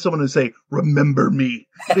 grab someone and say, remember me,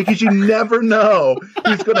 because you never know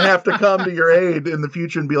who's going to have to come to your aid in the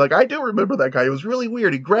future and be like, I do remember that guy. It was really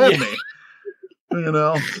weird. He grabbed me.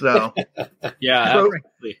 So yeah,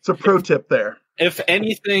 it's a pro tip there. If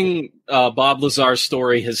anything, Bob Lazar's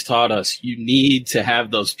story has taught us you need to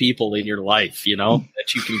have those people in your life,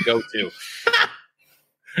 that you can go to.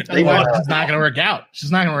 Otherwise, it's not going to work out. It's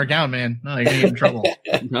just not going to work out, man. No, you're going to get in trouble.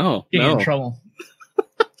 No, get in trouble.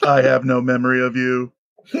 I have no memory of you.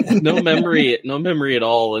 no memory at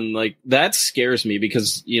all, and that scares me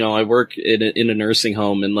because I work in a nursing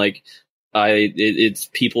home, and it's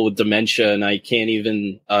people with dementia, and I can't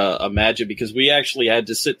even imagine, because we actually had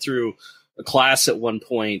to sit through a class at one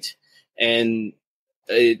point, and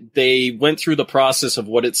they went through the process of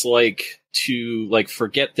what it's like to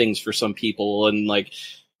forget things for some people, and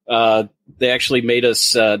they actually made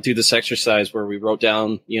us do this exercise where we wrote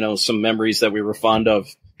down some memories that we were fond of,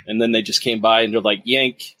 and then they just came by and they're like,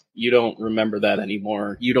 Yank, you don't remember that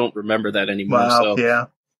anymore. Wow, so yeah.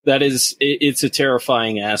 That is, it's a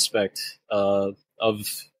terrifying aspect of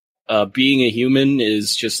being a human,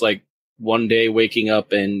 is just one day waking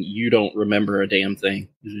up and you don't remember a damn thing.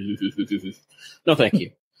 No, thank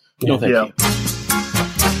you. No, thank you.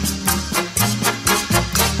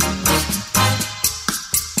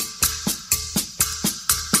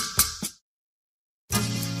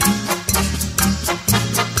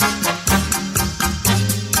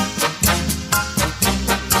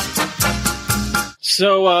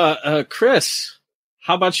 So, Chris,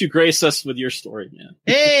 how about you grace us with your story, man?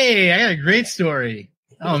 Hey, I got a great story.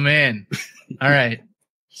 Oh, man. All right.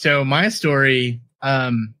 So my story, is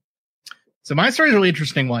a really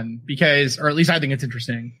interesting one because, or at least I think it's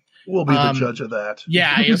interesting. We'll be the judge of that.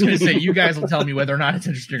 Yeah, I was going to say, you guys will tell me whether or not it's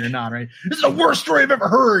interesting or not, right? This is the worst story I've ever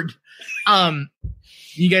heard.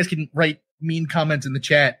 You guys can write mean comments in the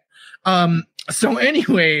chat. So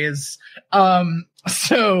anyways,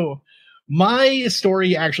 so my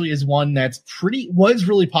story actually is one that's was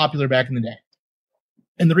really popular back in the day.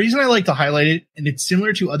 And the reason I like to highlight it, and it's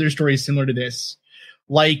similar to other stories similar to this,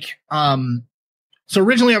 so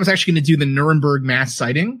originally I was actually going to do the Nuremberg mass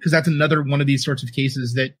sighting, because that's another one of these sorts of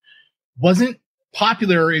cases that wasn't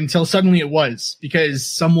popular until suddenly it was, because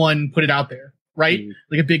someone put it out there, right?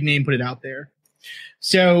 Like a big name put it out there.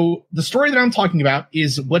 So the story that I'm talking about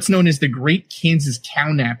is what's known as the Great Kansas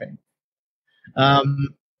Cow Napping.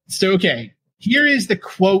 Okay. here is the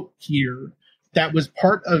quote here that was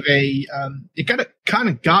part of a. It kind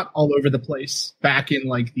of got all over the place back in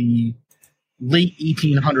like the late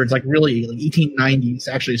 1800s, like really like 1890s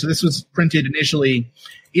actually. So this was printed initially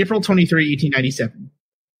April 23, 1897.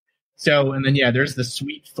 So, and then, yeah, there's the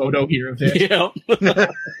sweet photo here of this. Yeah.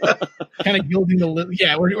 Kind of gilding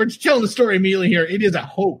the we're just telling the story immediately here. It is a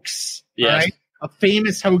hoax. Yes. All right? A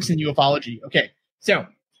famous hoax in ufology. Okay. So,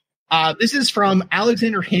 this is from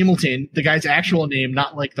Alexander Hamilton, the guy's actual name,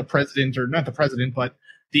 not like the president, or not the president, but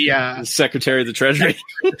the Secretary of the Treasury.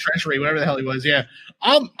 The Treasury, whatever the hell he was. Yeah.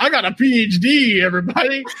 I got a PhD,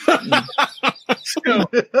 everybody. So,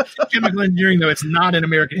 chemical engineering, though, it's not in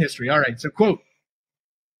American history. All right. So, quote.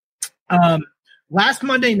 Last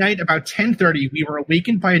Monday night about 10:30, we were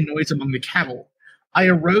awakened by a noise among the cattle. I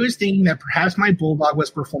arose thinking that perhaps my bulldog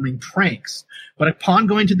was performing pranks, but upon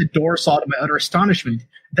going to the door saw to my utter astonishment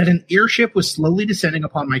that an airship was slowly descending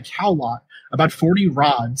upon my cow lot about 40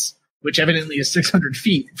 rods, which evidently is 600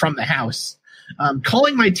 feet from the house.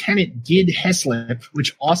 Calling my tenant Gid Heslip,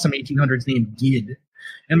 which awesome 1800s name Gid,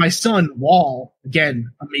 and my son Wall,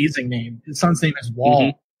 again, amazing name. His son's name is Wall.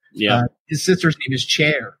 Mm-hmm. Yeah. His sister's name is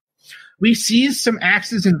Chair. We seized some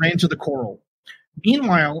axes and ran to the coral.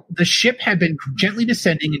 Meanwhile, the ship had been gently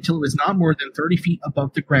descending until it was not more than 30 feet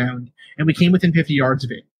above the ground, and we came within 50 yards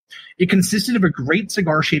of it. It consisted of a great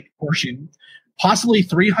cigar-shaped portion, possibly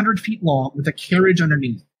 300 feet long, with a carriage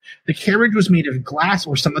underneath. The carriage was made of glass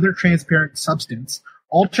or some other transparent substance,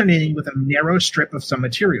 alternating with a narrow strip of some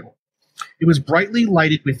material. It was brightly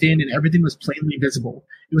lighted within, and everything was plainly visible.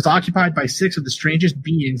 It was occupied by 6 of the strangest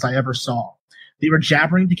beings I ever saw. They were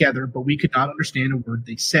jabbering together, but we could not understand a word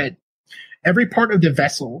they said. Every part of the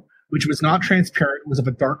vessel, which was not transparent, was of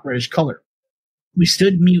a dark reddish color. We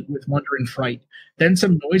stood mute with wonder and fright. Then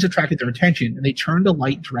some noise attracted their attention, and they turned the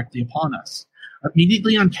light directly upon us.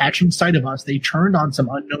 Immediately on catching sight of us, they turned on some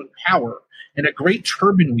unknown power, and a great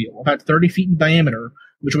turbine wheel, about 30 feet in diameter,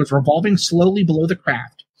 which was revolving slowly below the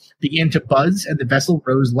craft, began to buzz, and the vessel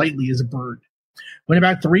rose lightly as a bird. When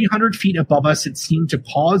about 300 feet above us, it seemed to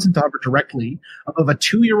pause and hover directly above a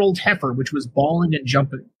 2-year-old heifer which was bawling and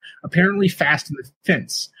jumping, apparently fast in the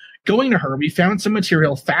fence. Going to her, we found some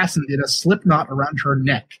material fastened in a slip knot around her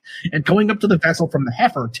neck, and going up to the vessel from the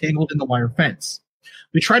heifer, tangled in the wire fence.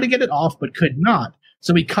 We tried to get it off, but could not,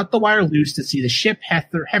 so we cut the wire loose to see the ship,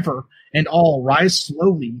 heifer, and all rise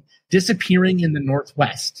slowly, disappearing in the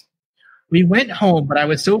northwest. We went home, but I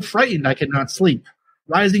was so frightened I could not sleep.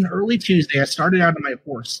 Rising early Tuesday, I started out on my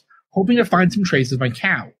horse, hoping to find some trace of my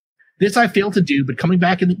cow. This I failed to do, but coming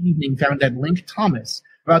back in the evening found that Link Thomas,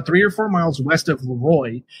 about 3 or 4 miles west of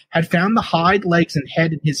Leroy, had found the hide, legs, and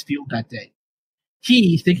head in his field that day.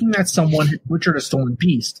 He, thinking that someone had butchered a stolen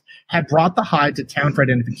beast, had brought the hide to town for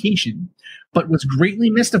identification, but was greatly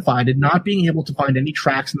mystified at not being able to find any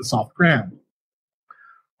tracks in the soft ground.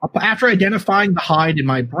 After identifying the hide in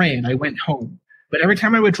my brain, I went home. But every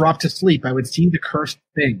time I would drop to sleep, I would see the cursed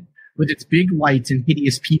thing, with its big lights and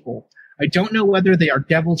hideous people. I don't know whether they are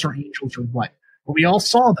devils or angels or what, but we all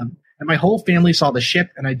saw them, and my whole family saw the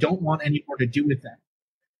ship, and I don't want any more to do with them.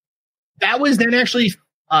 That was then actually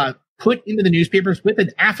put into the newspapers with an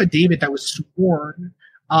affidavit that was sworn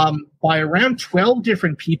by around 12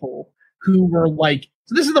 different people who were like,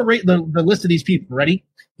 so this is the list of these people, ready?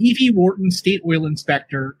 E.V. Wharton, State Oil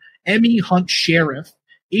Inspector, M.E. Hunt, Sheriff,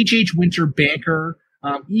 H.H. Winter, banker,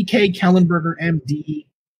 E.K. Kellenberger, M.D.,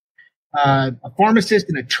 a pharmacist,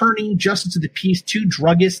 an attorney, justice of the peace, 2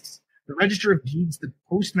 druggists, the Register of Deeds, the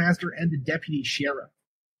postmaster, and the deputy sheriff.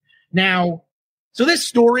 Now, so this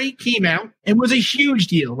story came out and was a huge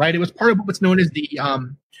deal, right? It was part of what's known as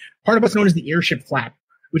the airship flap,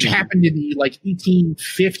 which happened in the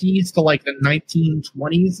 1850s to the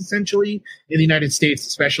 1920s, essentially, in the United States,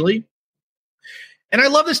 especially. And I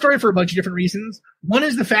love this story for a bunch of different reasons. One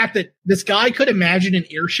is the fact that this guy could imagine an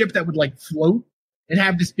airship that would float and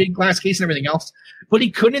have this big glass case and everything else, but he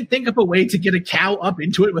couldn't think of a way to get a cow up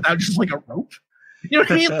into it without just a rope. You know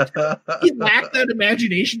what I mean? He lacked that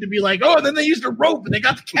imagination to be and then they used a rope and they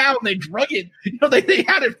got the cow and they drug it. They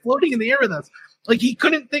had it floating in the air with us. He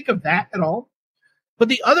couldn't think of that at all. But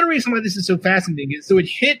the other reason why this is so fascinating is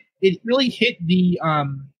it really hit the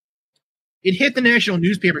national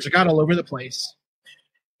newspapers. It got all over the place.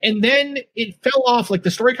 And then it fell off, the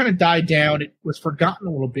story kind of died down. It was forgotten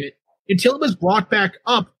a little bit until it was brought back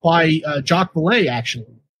up by Jacques Vallée,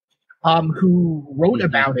 actually, who wrote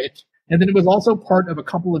about it. And then it was also part of a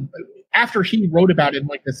couple of, after he wrote about it in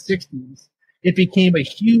the 60s, it became a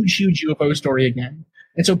huge, huge UFO story again.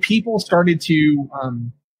 And so people started to,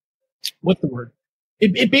 what's the word?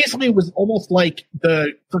 It basically was almost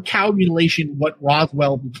for cow mutilation what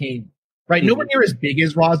Roswell became. right? Nowhere near as big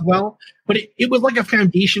as Roswell, but it was like a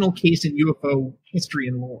foundational case in UFO history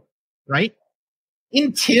and lore, right?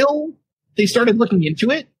 Until they started looking into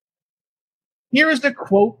it. Here is the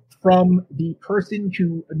quote from the person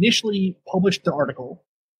who initially published the article.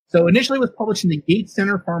 So initially it was published in the Gates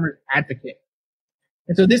Center Farmers Advocate.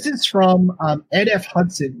 And so this is from Ed F.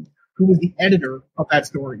 Hudson, who was the editor of that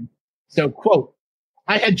story. So, quote,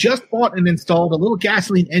 I had just bought and installed a little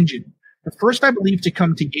gasoline engine, the first I believe to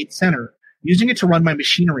come to Gates Center, using it to run my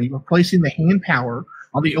machinery, replacing the hand power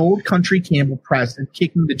on the old Country Campbell press and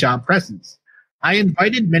kicking the job presses. I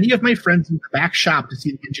invited many of my friends in the back shop to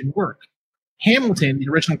see the engine work. Hamilton, the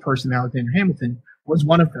original person, Alexander Hamilton, was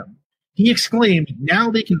one of them. He exclaimed,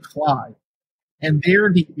 now they can fly. And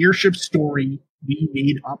there the airship story we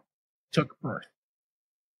made up took birth.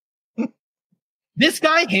 This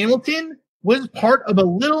guy, Hamilton, was part of a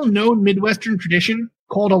little-known Midwestern tradition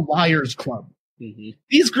called a Liars Club.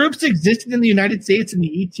 These groups existed in the United States in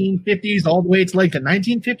the 1850s all the way to like the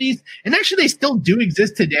 1950s, and actually they still do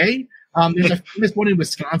exist today. There's a famous one in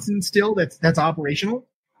Wisconsin still that's operational.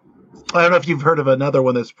 I don't know if you've heard of another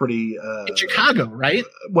one that's pretty... in Chicago, right?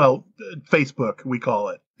 Well, Facebook, we call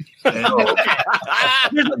it.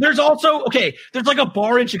 There's also, there's like a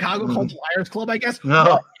bar in Chicago called the Liars Club, I guess.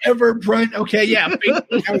 No. Everbrand. Okay, yeah.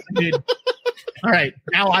 All right,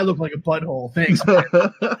 now I look like a butthole. Thanks. I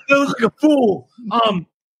look like a fool.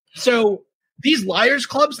 So these Liars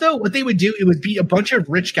Clubs, though, what they would do, it would be a bunch of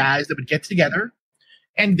rich guys that would get together,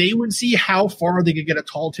 and they would see how far they could get a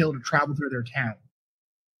tall tale to travel through their town.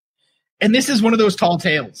 And this is one of those tall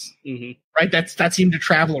tales, right? That seemed to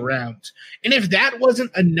travel around. And if that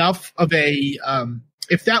wasn't enough of a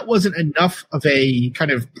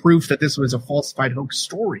kind of proof that this was a falsified hoax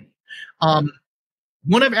story,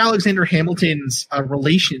 one of Alexander Hamilton's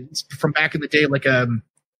relations from back in the day, like I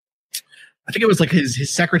think it was like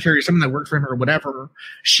his secretary or someone that worked for him or whatever,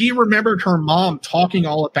 she remembered her mom talking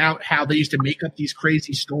all about how they used to make up these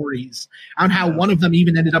crazy stories, and how one of them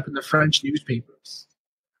even ended up in the French newspapers.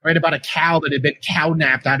 Right, about a cow that had been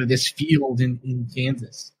cow-napped out of this field in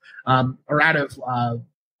Kansas, or out of,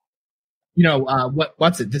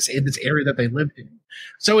 this area that they lived in.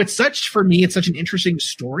 So it's such an interesting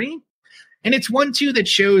story, and it's one too that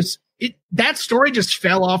shows it. That story just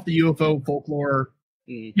fell off the UFO folklore,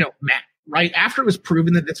 map. Right after it was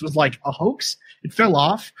proven that this was like a hoax, it fell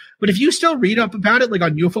off. But if you still read up about it, like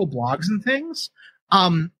on UFO blogs and things,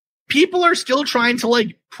 people are still trying to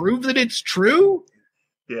like prove that it's true.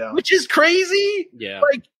 Yeah. Which is crazy. Yeah.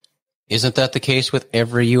 Like, isn't that the case with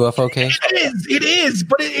every UFO case? It is,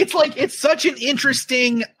 but it's such an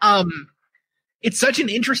interesting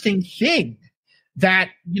thing that,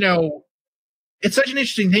 it's such an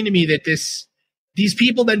interesting thing to me that these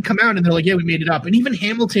people then come out and they're like, yeah, we made it up. And even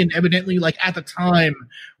Hamilton evidently, like at the time,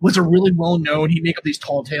 was a really well-known, he'd make up these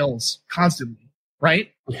tall tales constantly,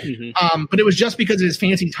 right? But it was just because of his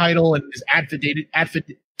fancy title and his affidavit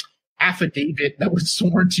that was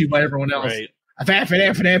sworn to by everyone else. Right.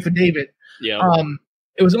 Affidavit. Yeah.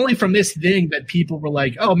 It was only from this thing that people were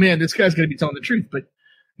like, oh man, this guy's going to be telling the truth. But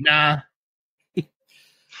nah.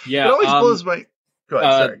 Yeah. It always blows my... Go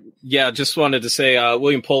ahead, sorry. Yeah, just wanted to say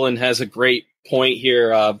William Pullen has a great point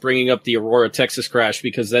here, bringing up the Aurora, Texas crash,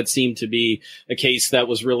 because that seemed to be a case that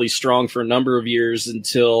was really strong for a number of years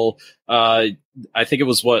until I think it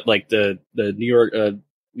was the New York...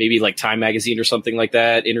 maybe like Time Magazine or something like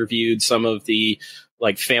that, interviewed some of the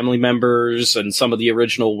like family members and some of the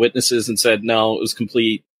original witnesses and said, no, it was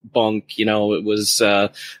complete bunk. It was a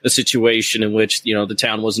situation in which, the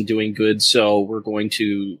town wasn't doing good. So we're going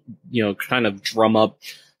to, kind of drum up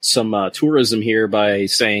some tourism here by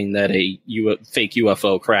saying that a fake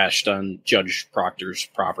UFO crashed on Judge Proctor's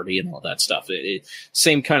property and all that stuff.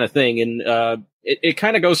 Same kind of thing. And it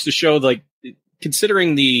kind of goes to show, like,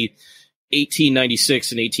 considering the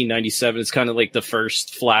 1896 and 1897, it's kind of like the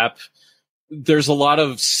first flap. There's a lot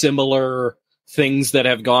of similar things that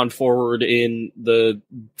have gone forward in the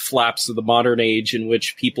flaps of the modern age in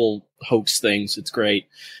which people hoax things. It's great.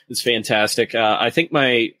 It's fantastic. I think one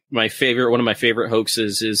of my favorite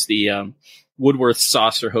hoaxes is the Woodworth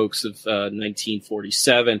saucer hoax of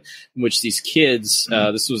 1947, in which these kids,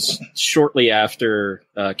 this was shortly after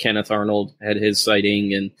Kenneth Arnold had his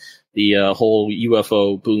sighting and the whole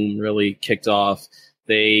UFO boom really kicked off.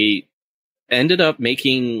 They ended up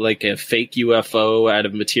making like a fake UFO out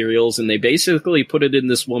of materials, and they basically put it in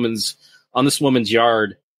this woman's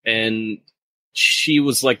yard, and she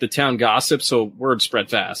was like the town gossip, so word spread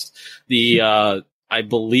fast. I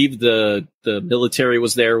believe the military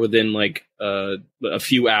was there within like a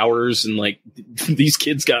few hours, and like these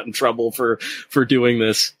kids got in trouble for doing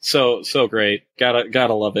this. So great.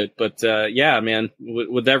 Gotta love it. But yeah, man,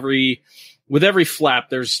 with every flap,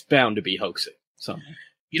 there's bound to be hoaxing. So.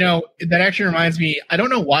 You know, that actually reminds me, I don't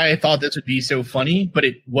know why I thought this would be so funny, but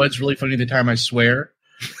it was really funny at the time, I swear.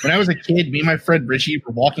 When I was a kid, me and my friend Richie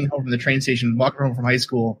were walking home from the train station, walking home from high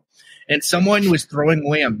school, and someone was throwing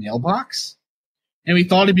away a mailbox. And we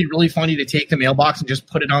thought it'd be really funny to take the mailbox and just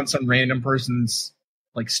put it on some random person's,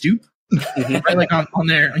 like, stoop. Right, like on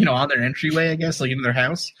their, on their entryway, I guess, like into their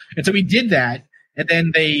house. And so we did that, and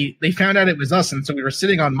then they found out it was us, and so we were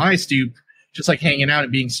sitting on my stoop, just like hanging out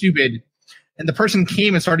and being stupid. And the person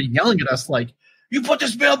came and started yelling at us like, "You put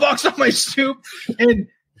this mailbox on my stoop!" And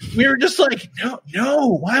we were just like,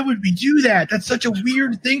 "No, why would we do that? That's such a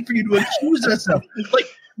weird thing for you to accuse us of." Like,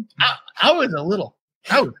 I was a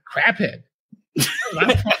craphead.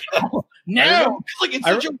 No, like it's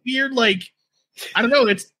such a weird, like, I don't know.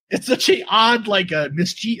 It's such a odd, like a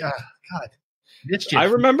mischief. Mischief. I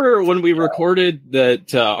remember when we recorded that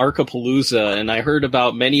Archipalooza, and I heard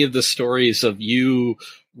about many of the stories of you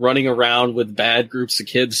running around with bad groups of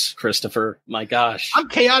kids, Christopher. My gosh. I'm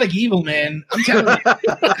chaotic evil, man. I'm telling you.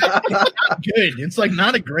 It's not good. It's like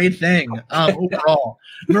not a great thing overall.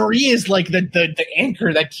 Marie is like the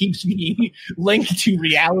anchor that keeps me linked to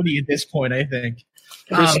reality at this point, I think.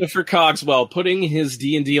 Christopher Cogswell putting his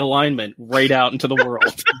D&D alignment right out into the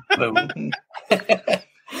world. Boom.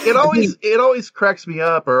 It always cracks me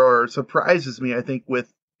up or surprises me, I think,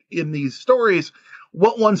 in these stories,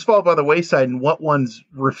 what ones fall by the wayside and what ones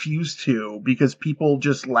refuse to, because people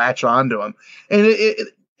just latch onto them. And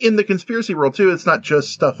in the conspiracy world too, it's not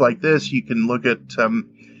just stuff like this. You can look at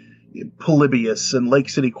Polybius and Lake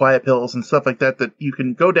City Quiet Pills and stuff like that you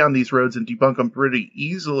can go down these roads and debunk them pretty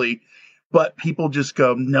easily. But people just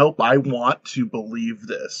go, "Nope, I want to believe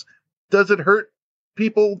this." Does it hurt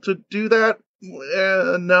people to do that?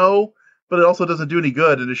 No, but it also doesn't do any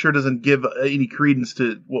good, and it sure doesn't give any credence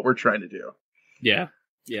to what we're trying to do. Yeah.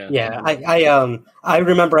 I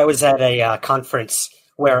remember I was at a conference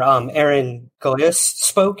where Aaron Golias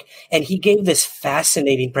spoke, and he gave this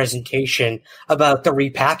fascinating presentation about the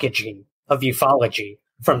repackaging of ufology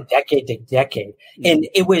from decade to decade, and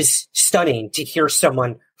it was stunning to hear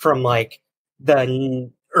someone from like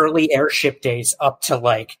the early airship days up to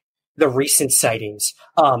like the recent sightings.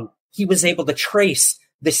 He was able to trace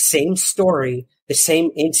the same story, the same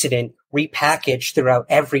incident repackaged throughout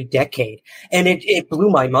every decade. And it blew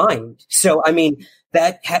my mind. So, I mean,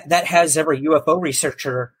 that has every UFO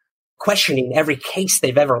researcher questioning every case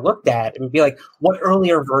they've ever looked at and be like, what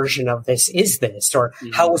earlier version of this is this? Or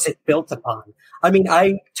how was it built upon? I mean,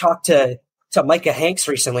 I talked to Micah Hanks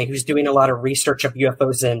recently, who's doing a lot of research of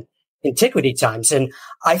UFOs in antiquity times. And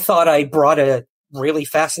I thought I brought a really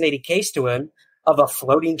fascinating case to him of a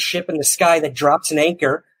floating ship in the sky that drops an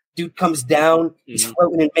anchor. Dude comes down, he's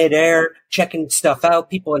floating in midair, checking stuff out.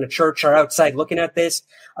 People in a church are outside looking at this.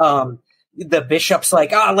 The bishop's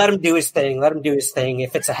like, let him do his thing. Let him do his thing.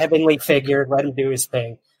 If it's a heavenly figure, let him do his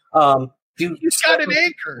thing. Dude, he's got an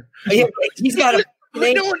anchor. He's got a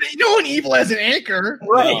no one evil has an anchor.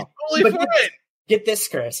 Right. Totally fine. Get this,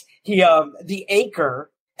 Chris. The anchor,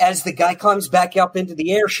 as the guy comes back up into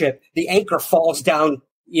the airship, the anchor falls down,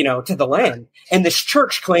 to the land. And this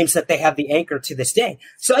church claims that they have the anchor to this day.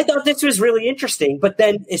 So I thought this was really interesting. But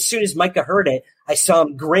then as soon as Micah heard it, I saw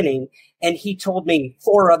him grinning, and he told me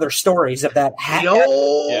 4 other stories of that.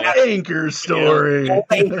 Anchor story.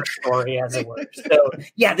 Anchor story, as it were. So,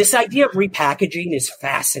 yeah, this idea of repackaging is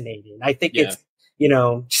fascinating. I think it's,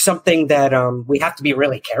 something that we have to be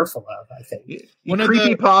really careful of, I think.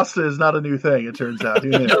 Creepypasta is not a new thing, it turns out.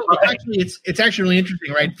 Actually, it's actually really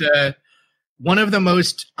interesting, right? One of the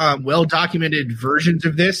most well-documented versions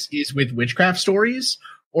of this is with witchcraft stories,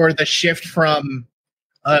 or the shift from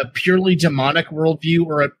a purely demonic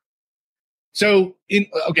worldview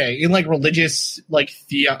in like religious, like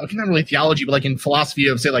not really theology, but like in philosophy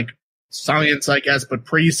of, say, like science, I guess, but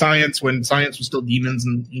pre-science, when science was still demons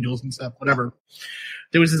and angels and stuff, whatever.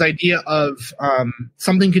 There was this idea of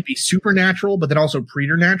something could be supernatural, but then also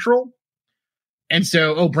preternatural. And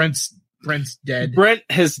so, Brent's dead. Brent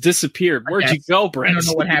has disappeared. Where'd you go, Brent? I don't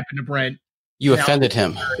know what happened to Brent. You offended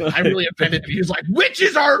him. I really offended him. He was like,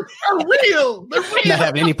 witches are real. They're real. Not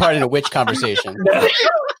having any part in a witch conversation.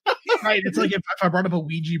 Right. It's like if I brought up a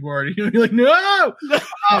Ouija board, you'd be like, no.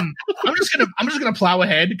 I'm just gonna plow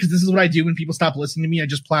ahead, because this is what I do when people stop listening to me. I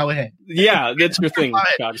just plow ahead. Yeah, that's your thing,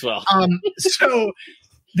 Cogswell. So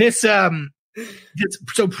this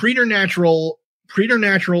preternatural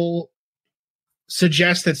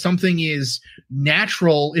suggests that something is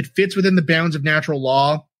natural. It fits within the bounds of natural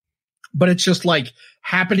law, but it's just like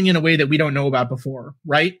happening in a way that we don't know about before,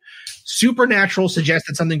 right? Supernatural suggests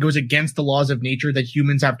that something goes against the laws of nature that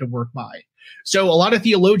humans have to work by. So a lot of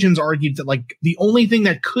theologians argued that like the only thing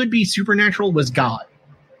that could be supernatural was God,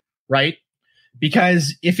 right?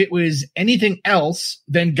 Because if it was anything else,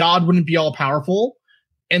 then God wouldn't be all powerful,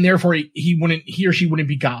 and therefore he or she wouldn't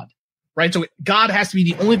be God, right? So God has to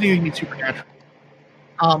be the only thing that can be supernatural.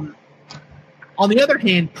 On the other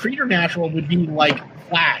hand, preternatural would be like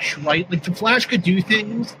Flash, right? Like the Flash could do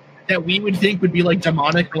things that we would think would be like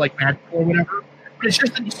demonic or like magical or whatever, but it's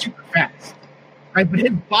just that he's super fast, right? But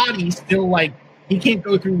his body's still like, he can't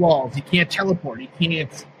go through walls, he can't teleport, he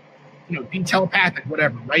can't, be telepathic,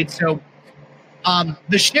 whatever, right? So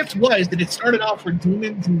the shift was that it started off where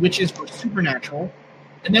demons and witches were supernatural,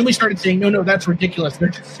 and then we started saying, no, that's ridiculous. They're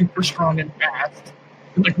just super strong and fast,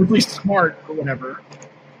 and like really smart or whatever.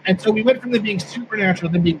 And so we went from them being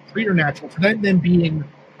supernatural, then being preternatural, to them being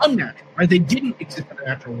unnatural, right? They didn't exist in the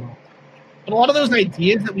natural world. But a lot of those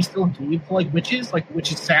ideas that we still gave to like the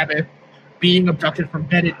witch's Sabbath, being abducted from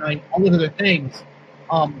bed at night, all of other things,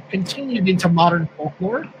 continued into modern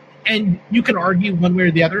folklore. And you can argue one way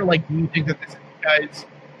or the other, like, do you think that this is because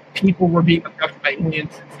people were being abducted by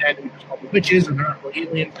aliens instead and we just called them witches, or they're not really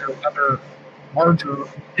aliens, they're another larger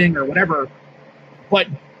thing or whatever. But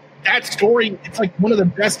that story, it's like one of the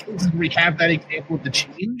best cases where we have that example of the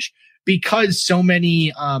change, because so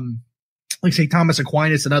many, like say Thomas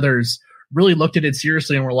Aquinas and others, really looked at it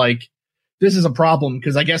seriously and were like, this is a problem,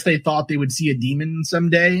 because I guess they thought they would see a demon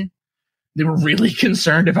someday. They were really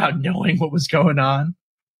concerned about knowing what was going on.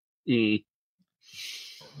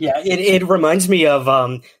 Yeah, it reminds me of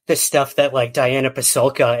the stuff that like Diana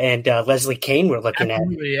Pasulka and Leslie Kean were looking at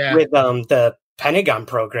with the Pentagon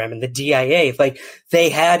program and the DIA. Like they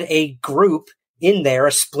had a group in there,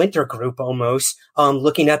 a splinter group almost,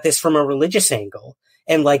 looking at this from a religious angle.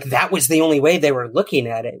 And like that was the only way they were looking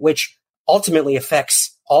at it, which ultimately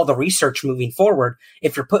affects all the research moving forward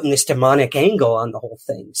if you're putting this demonic angle on the whole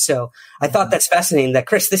thing. So I thought that's fascinating that,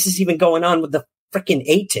 Chris, this is even going on with the freaking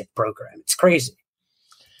ATIP program. It's crazy.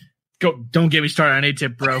 Don't get me started on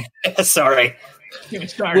ATIP, bro. Sorry. Get me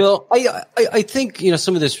started. Well, I think,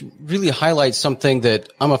 some of this really highlights something that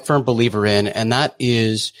I'm a firm believer in, and that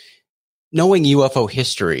is knowing UFO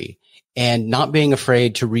history and not being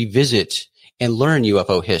afraid to revisit and learn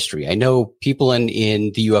UFO history. I know people in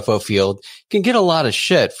the UFO field can get a lot of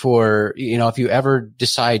shit for, if you ever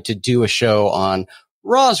decide to do a show on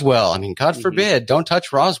Roswell. I mean, God forbid, don't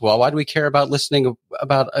touch Roswell. Why do we care about listening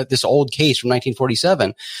about this old case from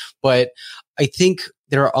 1947? But I think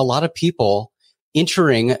there are a lot of people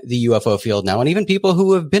entering the UFO field now, and even people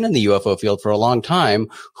who have been in the UFO field for a long time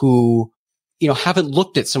who, haven't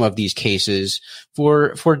looked at some of these cases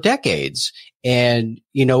for decades. And,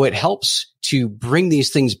 it helps to bring these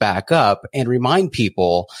things back up and remind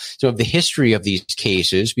people of the history of these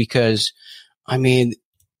cases, because, I mean,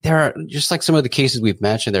 there are, just like some of the cases we've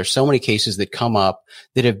mentioned, there's so many cases that come up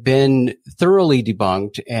that have been thoroughly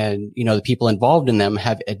debunked, and, the people involved in them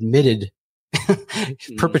have admitted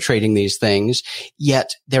perpetrating these things.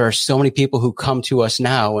 Yet there are so many people who come to us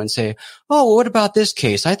now and say, oh, well, what about this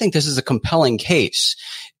case? I think this is a compelling case.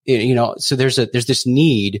 So there's this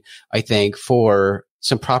need, I think, for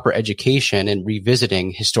some proper education and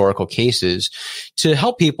revisiting historical cases to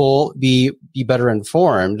help people be better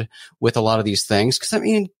informed with a lot of these things. Cause I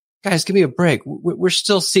mean, guys, give me a break. We're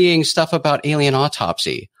still seeing stuff about alien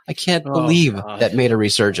autopsy. I can't believe that made a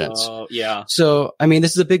resurgence. Yeah. So, I mean,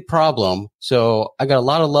 this is a big problem. So I got a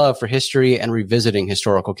lot of love for history and revisiting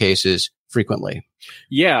historical cases frequently.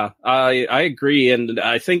 Yeah, I agree. And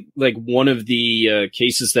I think like one of the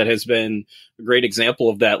cases that has been a great example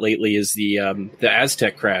of that lately is the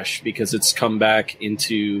Aztec crash, because it's come back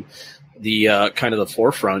into the kind of the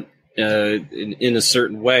forefront in a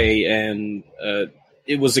certain way. And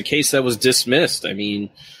it was a case that was dismissed. I mean,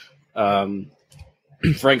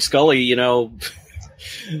 Frank Scully,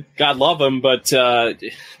 God love him, but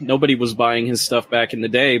nobody was buying his stuff back in the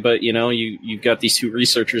day. But you've got these two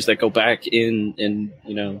researchers that go back in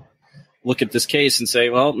and look at this case and say,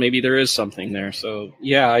 well, maybe there is something there. So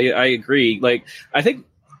yeah, I agree. Like, I think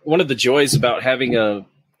one of the joys about having a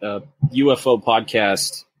UFO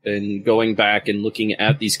podcast and going back and looking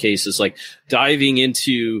at these cases, like diving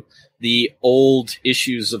into the old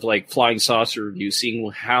issues of like flying saucer review, seeing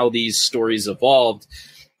how these stories evolved,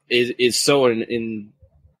 is so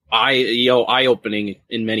eye-opening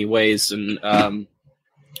in many ways. And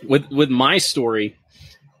with my story,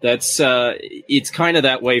 that's it's kind of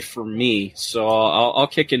that way for me. So I'll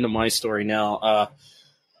kick into my story now.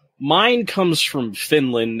 Mine comes from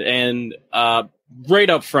Finland, and right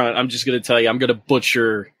up front, I'm just going to tell you, I'm going to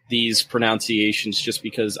butcher these pronunciations just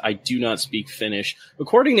because I do not speak Finnish.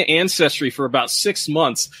 According to Ancestry, for about 6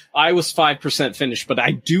 months, I was 5% Finnish, but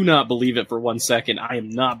I do not believe it for 1 second. I am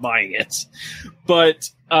not buying it. But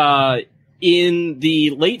in the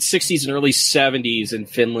late 60s and early 70s in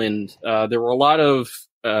Finland, there were a lot of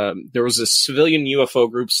there was a civilian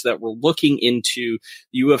UFO groups that were looking into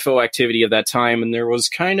UFO activity of that time, and there was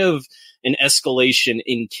kind of an escalation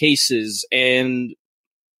in cases, and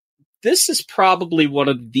this is probably one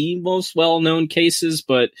of the most well-known cases,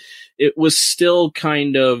 but it was still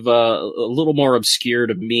kind of a little more obscure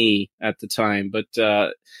to me at the time. But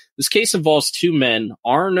this case involves two men,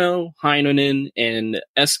 Arno Heinonen and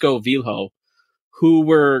Esko Vilho, who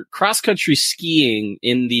were cross-country skiing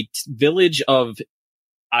in the village of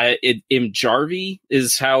Imjarvi,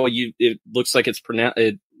 is how it looks like it's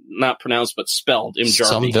not pronounced, but spelled Imjarvi.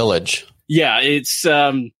 Some village. Yeah, it's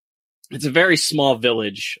a very small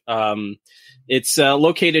village. It's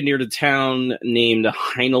located near the town named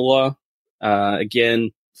Heinola.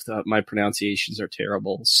 Again, my pronunciations are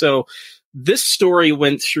terrible. So this story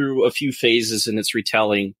went through a few phases in its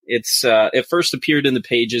retelling. It first appeared in the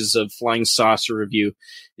pages of Flying Saucer Review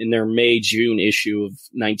in their May-June issue of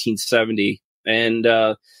 1970. And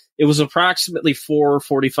it was approximately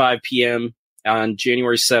 4:45 p.m. on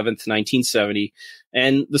January 7th, 1970.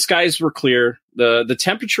 And the skies were clear. The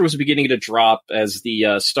temperature was beginning to drop as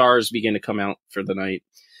the stars began to come out for the night.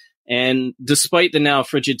 And despite the now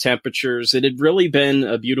frigid temperatures, it had really been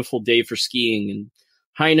a beautiful day for skiing. And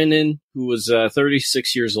Heinonen, who was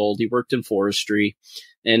 36 years old, he worked in forestry.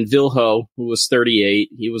 And Vilho, who was 38,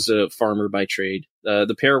 he was a farmer by trade.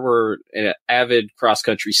 The pair were avid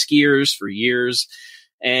cross-country skiers for years.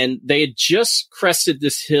 And they had just crested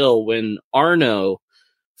this hill when Arno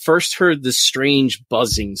first heard this strange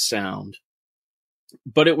buzzing sound.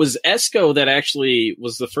 But it was Esko that actually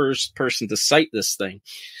was the first person to cite this thing.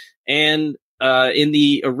 And in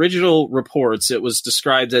the original reports, it was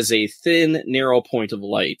described as a thin, narrow point of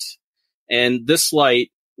light. And this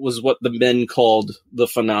light was what the men called the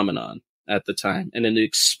phenomenon at the time. And it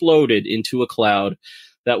exploded into a cloud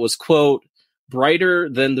that was, quote, brighter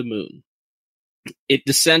than the moon. It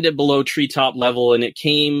descended below treetop level, and it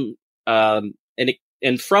came, and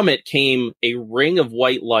from it came a ring of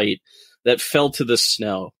white light that fell to the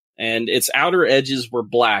snow, and its outer edges were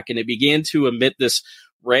black, and it began to emit these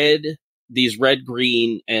red,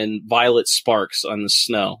 green, and violet sparks on the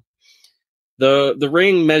snow. The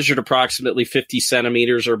ring measured approximately 50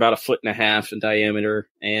 centimeters, or about 1.5 feet in diameter,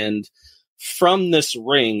 and from this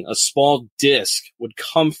ring, a small disc would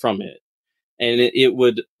come from it, and it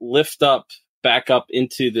would lift back up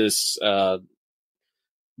into this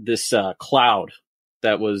cloud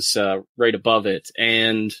that was right above it.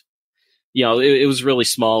 And, you know, it was really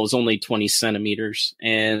small. It was only 20 centimeters.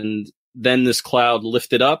 And then this cloud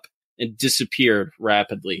lifted up and disappeared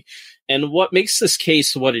rapidly. And what makes this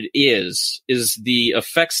case what it is the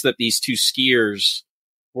effects that these two skiers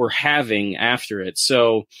were having after it.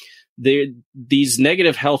 So these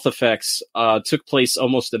negative health effects took place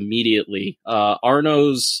almost immediately.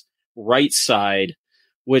 Arno's right side,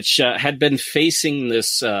 which had been facing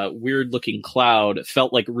this weird-looking cloud,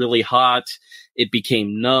 felt like really hot. It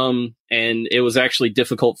became numb, and it was actually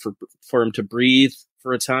difficult for him to breathe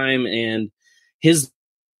for a time. And his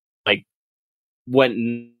went at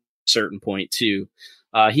a certain point too.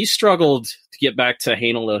 He struggled to get back to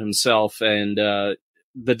Heinola himself, and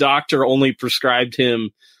the doctor only prescribed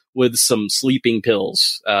him with some sleeping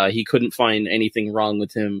pills. He couldn't find anything wrong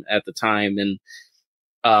with him at the time, and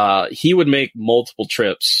he would make multiple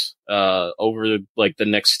trips over the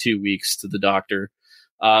next 2 weeks to the doctor.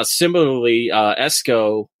 Similarly,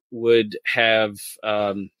 Esko would have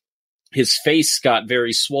his face got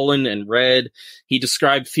very swollen and red. He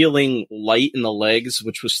described feeling light in the legs,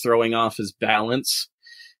 which was throwing off his balance.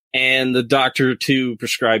 And the doctor, too,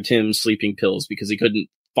 prescribed him sleeping pills because he couldn't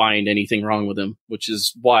find anything wrong with him, which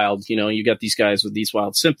is wild. You know, you got these guys with these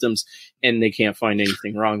wild symptoms, and they can't find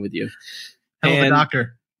anything wrong with you. Hell of a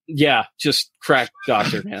doctor. Yeah, just crack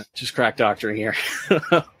doctor, man. Just crack doctor here.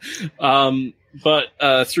 But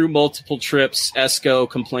through multiple trips, Esko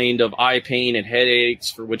complained of eye pain and headaches,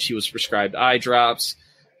 for which he was prescribed eye drops.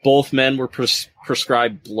 Both men were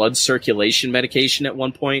prescribed blood circulation medication at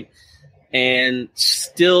one point, and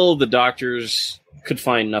still the doctors could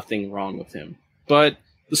find nothing wrong with him. But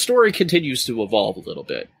the story continues to evolve a little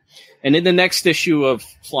bit. And in the next issue of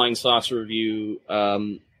Flying Saucer Review,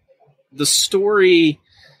 the story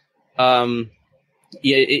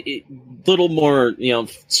Yeah, little more,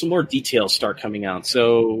 some more details start coming out.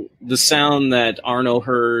 So the sound that Arno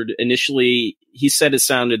heard initially, he said it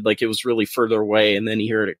sounded like it was really further away, and then he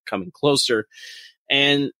heard it coming closer.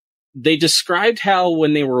 And they described how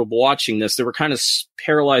when they were watching this, they were kind of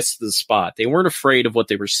paralyzed to the spot. They weren't afraid of what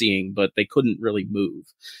they were seeing, but they couldn't really move.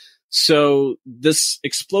 So this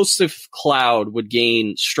explosive cloud would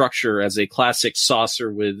gain structure as a classic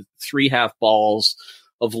saucer with 3 half balls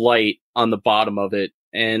of light on the bottom of it.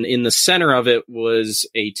 And in the center of it was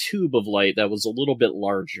a tube of light that was a little bit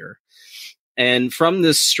larger. And from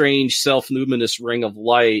this strange self-luminous ring of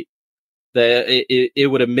light, it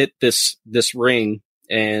would emit this ring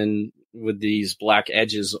and with these black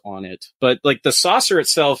edges on it. But like the saucer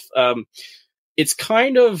itself, it's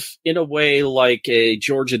kind of in a way like a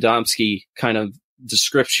George Adamski kind of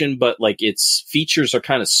description, but like its features are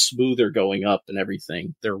kind of smoother going up and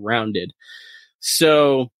everything. They're rounded.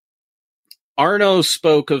 So Arno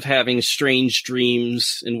spoke of having strange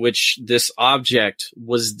dreams in which this object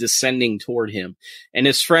was descending toward him. And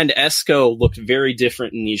his friend Esco looked very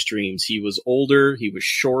different in these dreams. He was older, he was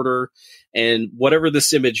shorter, and whatever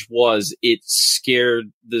this image was, it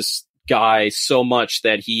scared this guy so much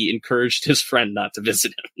that he encouraged his friend not to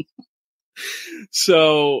visit him.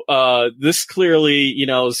 So this clearly,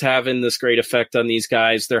 is having this great effect on these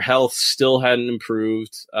guys. Their health still hadn't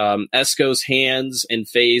improved. Esco's hands and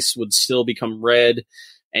face would still become red,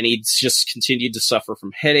 and he'd just continued to suffer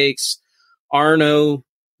from headaches. Arno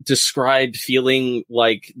described feeling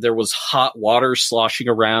like there was hot water sloshing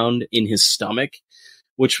around in his stomach,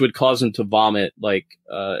 which would cause him to vomit like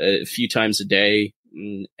a few times a day.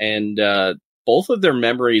 And both of their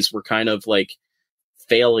memories were kind of like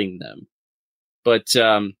failing them. But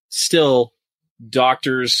still,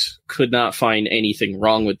 doctors could not find anything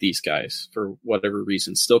wrong with these guys for whatever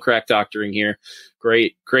reason. Still crack doctoring here.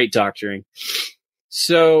 Great doctoring.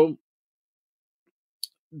 So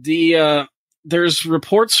there's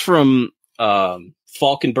reports from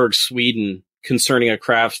Falkenberg, Sweden, concerning a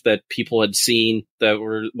craft that people had seen that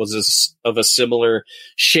was of a similar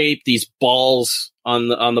shape. These balls on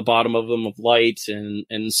the bottom of them of light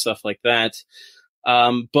and stuff like that.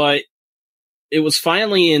 But it was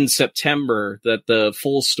finally in September that the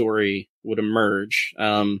full story would emerge.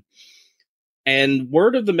 And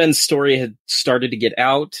word of the men's story had started to get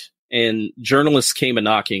out, and journalists came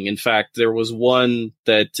a-knocking. In fact, there was one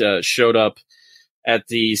that showed up at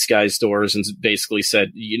these guys' doors and basically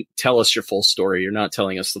said, tell us your full story. You're not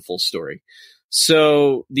telling us the full story.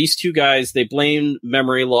 So these two guys, they blamed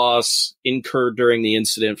memory loss incurred during the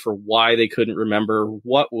incident for why they couldn't remember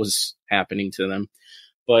what was happening to them.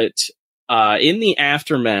 But in the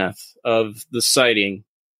aftermath of the sighting,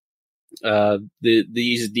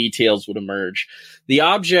 these details would emerge. The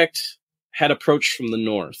object had approached from the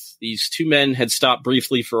north. These two men had stopped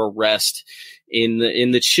briefly for a rest. In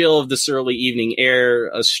the chill of this early evening air,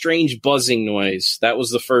 a strange buzzing noise. That was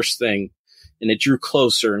the first thing. And it drew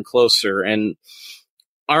closer and closer. And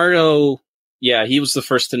Arno, he was the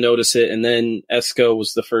first to notice it. And then Esco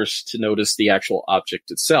was the first to notice the actual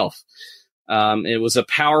object itself. It was a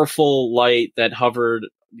powerful light that hovered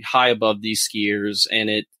high above these skiers, and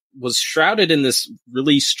it was shrouded in this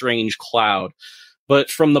really strange cloud. But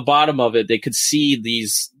from the bottom of it, they could see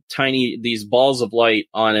these balls of light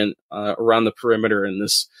on around the perimeter in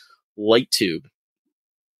this light tube.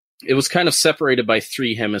 It was kind of separated by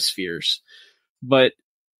 3 hemispheres. But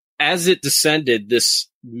as it descended, this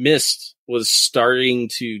mist was starting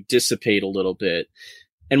to dissipate a little bit.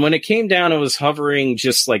 And when it came down, it was hovering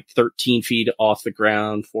just like 13 feet off the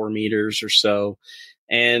ground, 4 meters or so.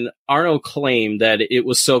 And Arno claimed that it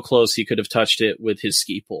was so close he could have touched it with his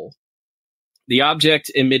ski pole. The object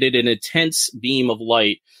emitted an intense beam of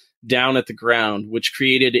light down at the ground, which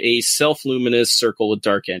created a self-luminous circle with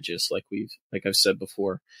dark edges, like I've said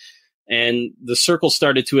before. And the circle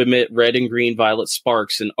started to emit red and green violet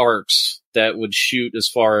sparks and arcs that would shoot as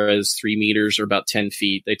far as 3 meters or about 10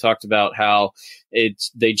 feet. They talked about how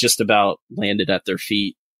they just about landed at their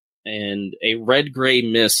feet. And a red-gray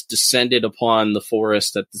mist descended upon the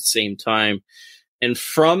forest at the same time. And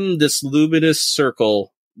from this luminous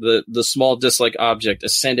circle, the small disc-like object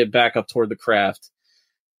ascended back up toward the craft.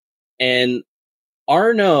 And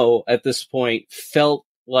Arno, at this point, felt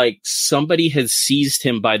like somebody had seized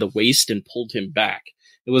him by the waist and pulled him back.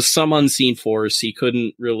 It was some unseen force. He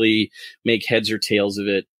couldn't really make heads or tails of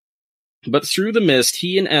it. But through the mist,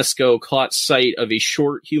 he and Esco caught sight of a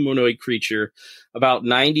short humanoid creature about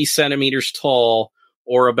 90 centimeters tall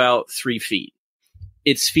or about 3 feet.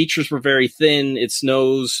 Its features were very thin. Its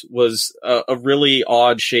nose was a really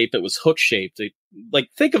odd shape. It was hook-shaped.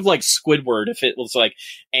 Think of like Squidward if it was like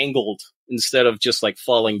angled instead of just like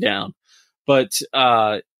falling down. But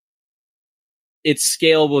its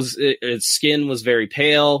skin was very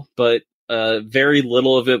pale, but very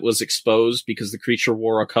little of it was exposed because the creature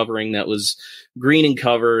wore a covering that was green in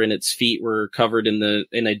cover, and its feet were covered in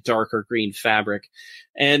a darker green fabric.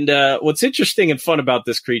 And what's interesting and fun about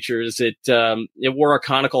this creature is it wore a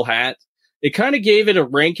conical hat. It kind of gave it a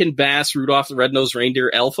Rankin Bass, Rudolph the Red-Nosed Reindeer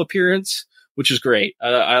elf appearance, which is great.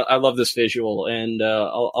 I love this visual, and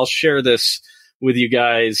I'll share this with you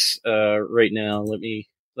guys right now. Let me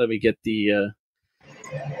get the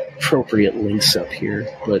appropriate links up here.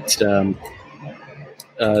 But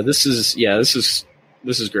this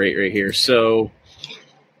is great right here. So,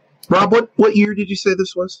 Rob, what year did you say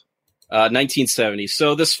this was? 1970.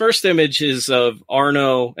 So this first image is of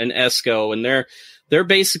Arno and Esco, and they're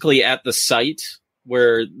basically at the site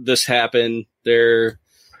where this happened. They're,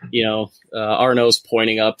 Arno's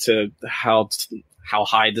pointing up to how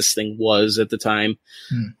high this thing was at the time.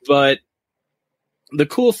 But the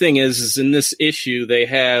cool thing is in this issue, they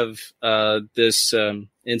have this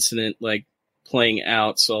incident like playing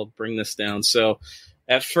out. So I'll bring this down. So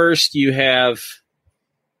at first you have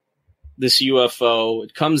this UFO.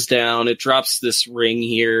 It comes down, it drops this ring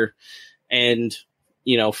here, and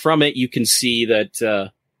from it you can see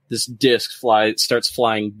that this disc starts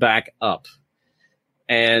flying back up.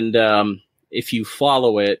 And if you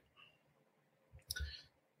follow it,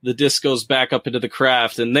 the disc goes back up into the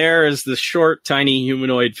craft, and there is the short, tiny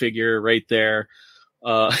humanoid figure right there.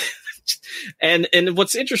 And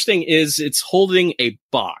what's interesting is it's holding a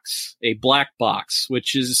box, a black box,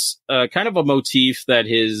 which is kind of a motif that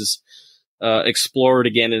is explored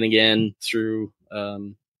again and again through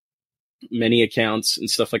many accounts and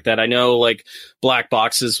stuff like that. I know, like, black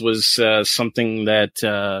boxes was something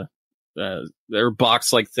that their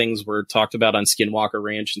box-like things were talked about on Skinwalker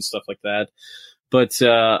Ranch and stuff like that. But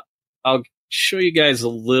I'll show you guys a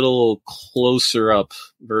little closer up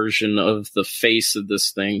version of the face of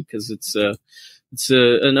this thing, because it's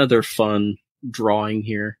another fun drawing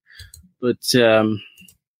here. But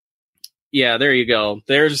yeah, there you go.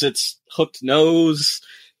 There's its hooked nose.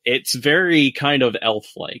 It's very kind of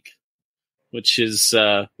elf-like, which is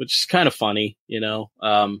kind of funny,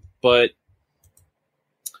 but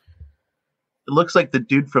it looks like the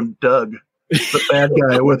dude from Doug. The bad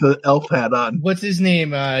guy with an elf hat on. What's his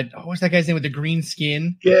name? What's that guy's name with the green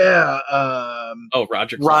skin? Yeah.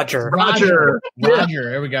 Roger. Roger.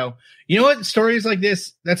 There we go. You know what? Stories like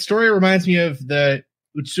this, that story reminds me of the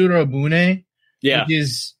Utsuro Bune. Yeah. Which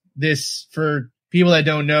is this, for people that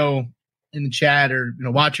don't know in the chat or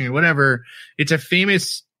watching or whatever, it's a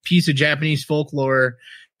famous piece of Japanese folklore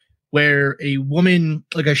where a woman,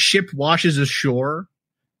 like a ship washes ashore,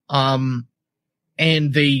 and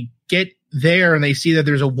they get there and they see that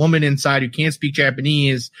there's a woman inside who can't speak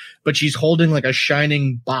Japanese, but she's holding like a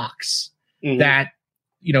shining box that,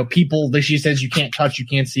 people that she says you can't touch, you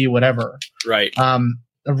can't see, whatever. Right.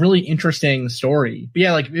 A really interesting story. But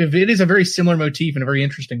yeah, like, if it is a very similar motif and a very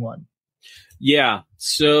interesting one. Yeah.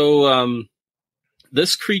 So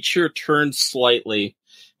this creature turned slightly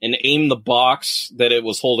and aimed the box that it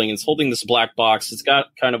was holding. It's holding this black box. It's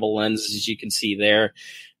got kind of a lens, as you can see there.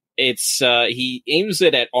 It's he aims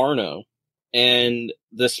it at Arno, and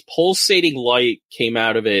this pulsating light came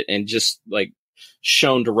out of it and just like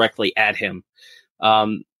shone directly at him.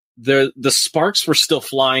 The sparks were still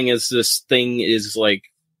flying as this thing is like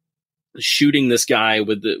shooting this guy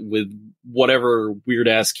with whatever weird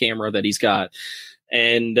ass camera that he's got.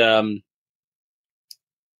 And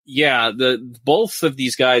both of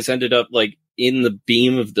these guys ended up like in the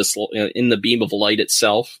beam of light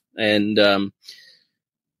itself. And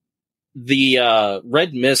the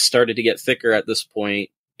red mist started to get thicker at this point,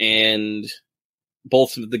 and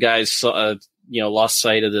both of the guys lost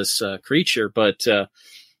sight of this creature, but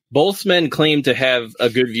both men claimed to have a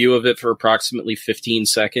good view of it for approximately 15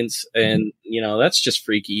 seconds. And, that's just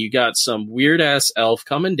freaky. You got some weird ass elf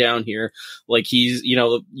coming down here. Like he's,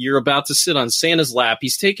 you're about to sit on Santa's lap.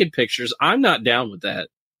 He's taking pictures. I'm not down with that,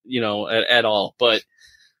 at all. But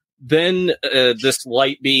then this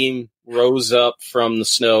light beam rose up from the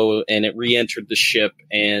snow and it re-entered the ship,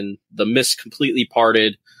 and the mist completely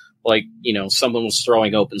parted. Like, someone was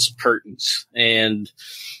throwing open some curtains, and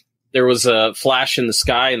there was a flash in the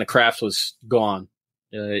sky and the craft was gone.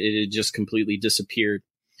 It had just completely disappeared.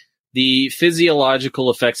 The physiological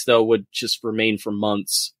effects, though, would just remain for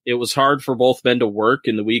months. It was hard for both men to work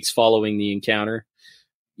in the weeks following the encounter.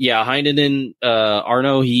 Yeah, Heinonen,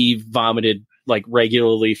 Arno, he vomited like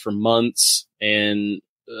regularly for months, and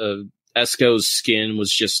Esco's skin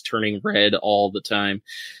was just turning red all the time.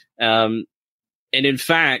 And in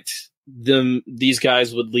fact, these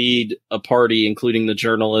guys would lead a party, including the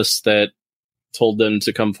journalists that told them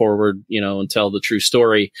to come forward, and tell the true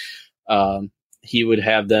story. He would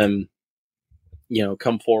have them,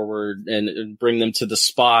 come forward and bring them to the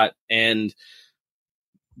spot. And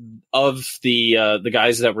of the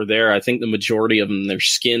guys that were there, I think the majority of them, their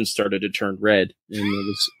skin started to turn red and it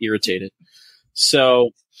was irritated.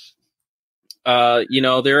 So,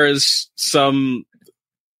 there is some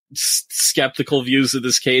skeptical views of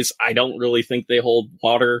this case. I don't really think they hold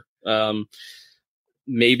water.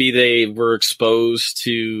 Maybe they were exposed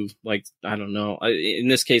to, I don't know. In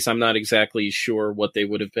this case, I'm not exactly sure what they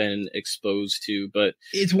would have been exposed to, but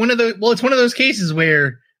it's one of those cases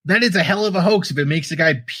where that is a hell of a hoax if it makes the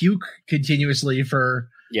guy puke continuously for.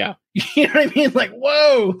 Yeah. You know what I mean? Like,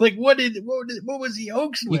 whoa, like what was he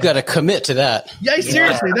hoaxed with? You got to commit to that. Yeah,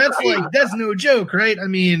 seriously. That's no joke, right? I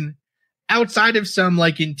mean, outside of some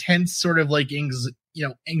intense sort of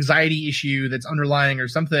anxiety issue that's underlying or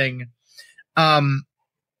something,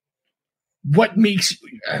 what makes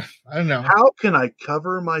I don't know. How can I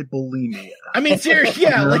cover my bulimia? I mean, seriously,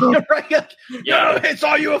 yeah, it's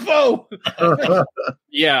all UFO.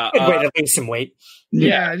 Yeah, good way to lose some weight.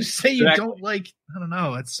 Yeah, just say you don't I don't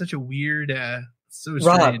know. It's such a weird, so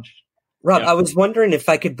strange. Rob, I was wondering if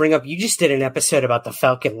I could bring up. You just did an episode about the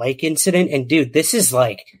Falcon Lake incident, and dude, this is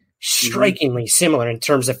strikingly similar in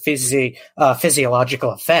terms of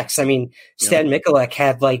physiological effects. I mean, Stan Mikulak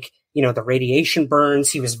had the radiation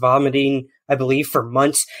burns. He was vomiting, I believe, for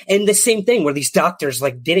months. And the same thing where these doctors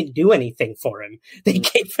didn't do anything for him. They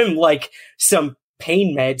gave him some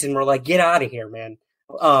pain meds and were like, get out of here, man.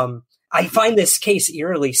 I find this case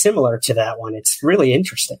eerily similar to that one. It's really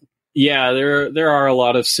interesting. Yeah, there are a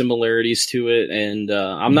lot of similarities to it, and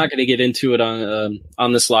I'm not going to get into it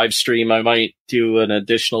on this live stream. I might do an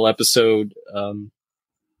additional episode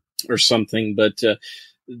or something, but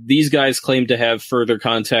these guys claim to have further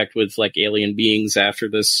contact with alien beings after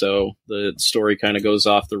this, so the story kind of goes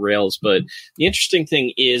off the rails. But the interesting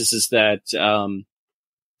thing is that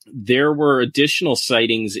there were additional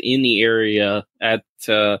sightings in the area at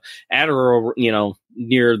or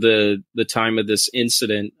near the time of this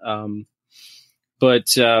incident.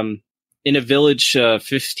 But in a village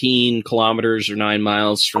 15 kilometers or 9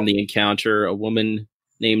 miles from the encounter, a woman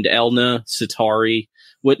named Elna Sitari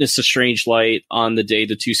witnessed a strange light on the day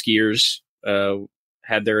the two skiers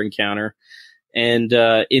had their encounter. And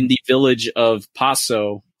in the village of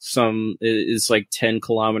Paso, is 10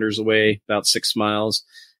 kilometers away, about 6 miles,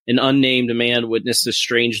 an unnamed man witnessed a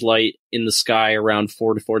strange light in the sky around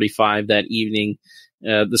 4:45 that evening,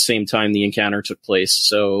 the same time the encounter took place.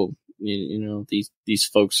 So, these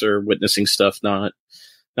folks are witnessing stuff not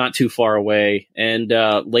too far away. And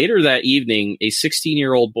later that evening, a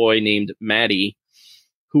 16-year-old boy named Maddie,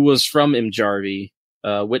 who was from Imjarvi,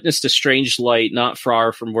 witnessed a strange light not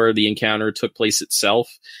far from where the encounter took place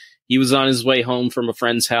itself. He was on his way home from a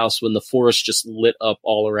friend's house when the forest just lit up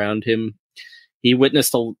all around him. He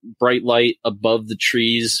witnessed a bright light above the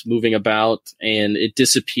trees moving about, and it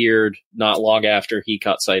disappeared not long after he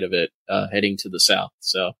caught sight of it, heading to the south.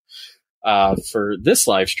 So for this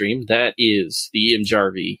live stream, that is the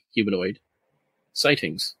Imjarvi humanoid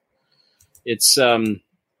sightings. It's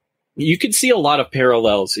you can see a lot of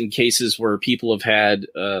parallels in cases where people have had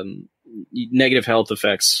negative health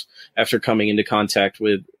effects after coming into contact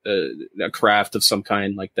with a craft of some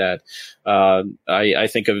kind like that. I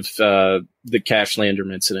think of the Cash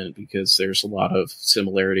Landrum incident because there's a lot of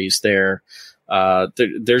similarities there.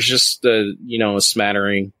 There's just a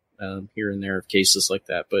smattering here and there of cases like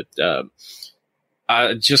that. But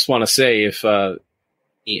I just want to say, if the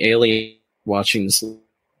alien watching this,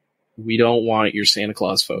 we don't want your Santa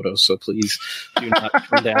Claus photo, so please do not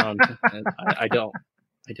turn down. I don't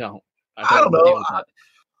know.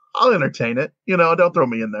 I'll entertain it. Don't throw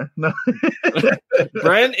me in there. No.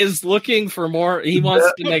 Brent is looking for more. He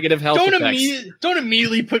wants the negative health effects. Don't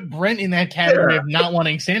immediately put Brent in that category of not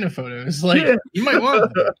wanting Santa photos. You might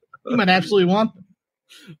want them. You might absolutely want them.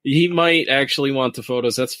 He might actually want the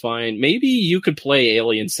photos. That's fine. Maybe you could play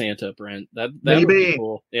Alien Santa, Brent. That would be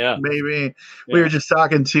cool. Yeah, maybe. Yeah. We were just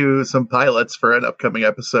talking to some pilots for an upcoming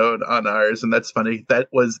episode on ours, and that's funny. That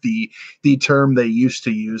was the term they used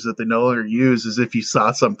to use that they no longer use. Is if you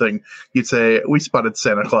saw something, you'd say, "We spotted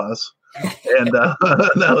Santa Claus," and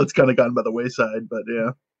now it's kind of gone by the wayside. But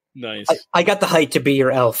yeah, nice. I got the height to be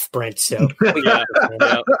your elf, Brent. So we got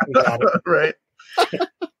it. Right.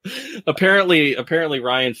 Apparently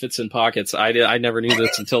Ryan fits in pockets. I never knew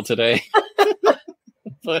this until today.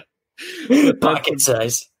 but pocket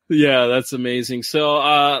size. Yeah, that's amazing.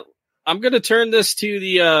 So I'm going to turn this to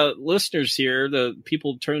the listeners here, the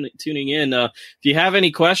people tuning in. If you have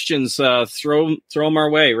any questions, throw them our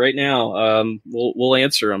way right now. We'll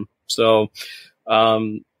answer them. So,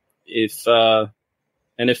 if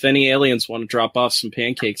any aliens want to drop off some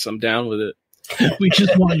pancakes, I'm down with it. We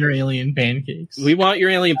just want your alien pancakes. We want your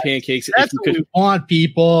alien pancakes. That's what we want,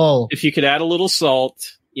 people. If you could add a little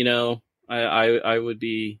salt, I would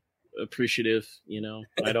be appreciative.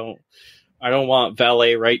 I don't want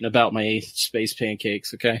Valet writing about my space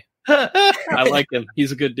pancakes. Okay, I like him.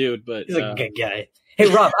 He's a good dude, but he's a good guy. Hey,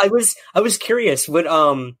 Rob, I was curious. What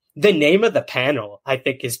the name of the panel I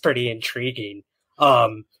think is pretty intriguing.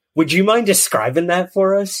 Would you mind describing that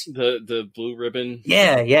for us? The blue ribbon.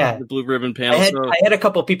 Yeah. The blue ribbon panel. I had a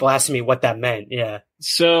couple people asking me what that meant. Yeah.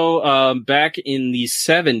 So back in the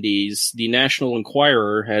 70s, the National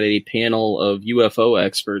Enquirer had a panel of UFO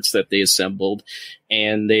experts that they assembled,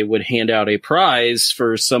 and they would hand out a prize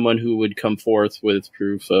for someone who would come forth with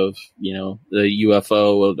proof of, the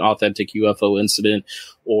UFO, an authentic UFO incident,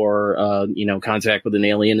 or, contact with an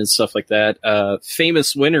alien and stuff like that.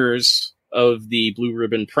 Famous winners of the Blue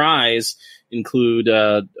Ribbon Prize include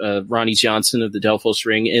Ronnie Johnson of the Delphos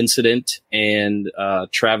Ring incident and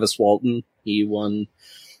Travis Walton. He won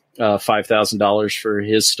 $5,000 for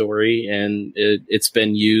his story, and it's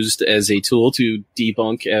been used as a tool to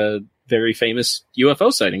debunk a very famous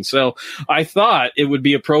UFO sighting. So I thought it would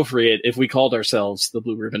be appropriate if we called ourselves the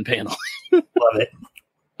Blue Ribbon Panel. Love it.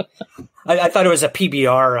 I thought it was a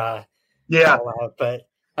PBR call out, but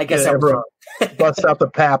I guess I'm wrong. Bust out the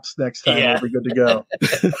Paps next time. We'll be good to go.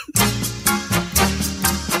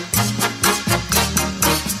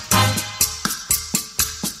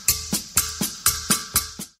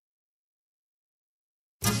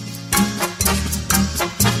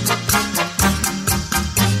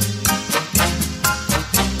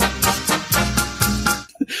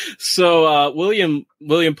 So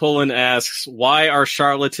William Pullen asks, why are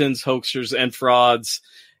charlatans, hoaxers, and frauds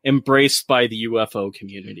embraced by the UFO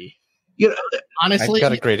community? Honestly, I've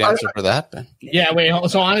got a great answer for that. But. Yeah, wait.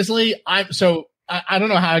 So honestly, I don't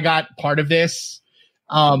know how I got part of this,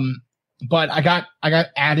 but I got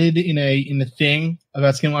added in the thing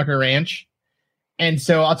about Skinwalker Ranch, and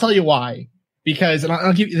so I'll tell you why. Because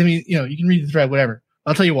I'll give you. I mean, you can read the thread, whatever.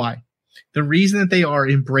 I'll tell you why. The reason that they are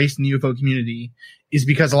embraced in the UFO community is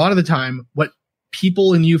because a lot of the time, what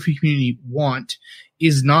people in the UFO community want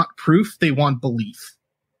is not proof; they want belief.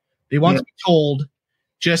 They want to be told,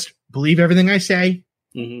 just believe everything I say,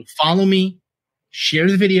 follow me, share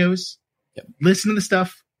the videos, listen to the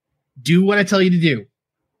stuff, do what I tell you to do.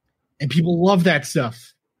 And people love that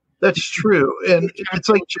stuff. That's true. And it's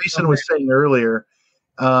like Jason was saying earlier,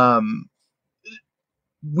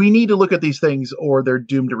 we need to look at these things or they're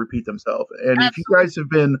doomed to repeat themselves. And Absolutely. If you guys have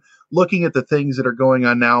been looking at the things that are going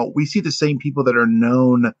on now, we see the same people that are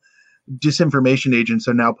known disinformation agents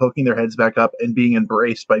are now poking their heads back up and being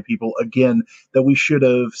embraced by people again that we should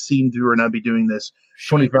have seen through or not be doing this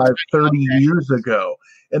 25, 30 years ago.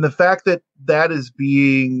 And the fact that that is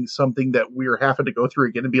being something that we're having to go through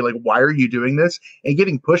again and be like, why are you doing this? And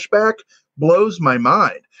getting pushback blows my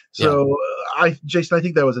mind. So Jason, I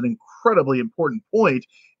think that was an incredibly important point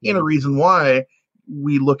and a reason why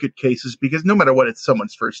we look at cases, because no matter what, it's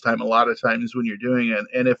someone's first time a lot of times when you're doing it.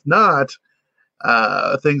 And if not,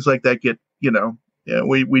 things like that get,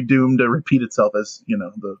 we doomed to repeat itself, as,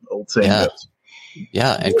 the old saying goes.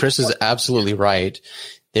 Yeah. And Chris is absolutely right.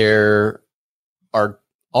 There are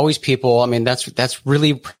always people. I mean, that's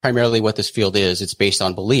really primarily what this field is. It's based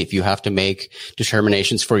on belief. You have to make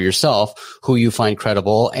determinations for yourself, who you find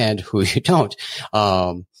credible and who you don't.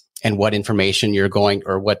 And what information you're going,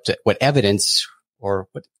 or what evidence or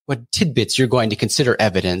what tidbits you're going to consider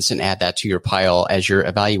evidence and add that to your pile as you're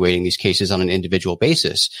evaluating these cases on an individual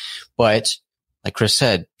basis. But like Chris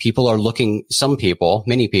said,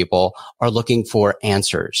 many people are looking for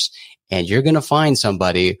answers. And you're going to find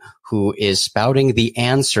somebody who is spouting the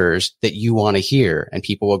answers that you want to hear, and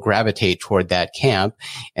people will gravitate toward that camp.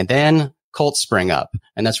 And then cults spring up.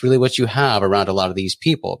 And that's really what you have around a lot of these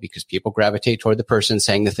people, because people gravitate toward the person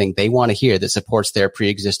saying the thing they want to hear that supports their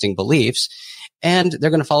pre-existing beliefs. And they're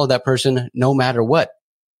going to follow that person no matter what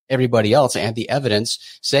everybody else and the evidence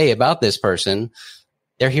say about this person.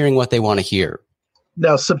 They're hearing what they want to hear.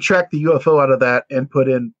 Now subtract the UFO out of that and put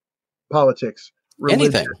in politics,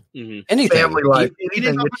 religion, anything, family life,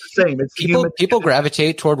 anything. It's the same. It's people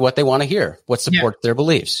gravitate toward what they want to hear, what supports their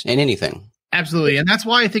beliefs, and anything. Absolutely. And that's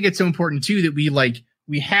why I think it's so important too that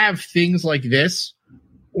we have things like this,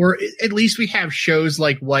 or at least we have shows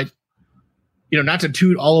like what, not to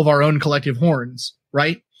toot all of our own collective horns,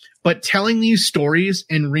 right? But telling these stories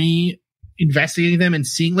and investigating them and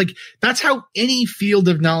seeing, like, that's how any field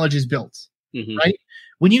of knowledge is built, right?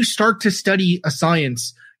 When you start to study a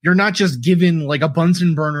science, you're not just given like a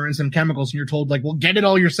Bunsen burner and some chemicals and you're told like, well, get it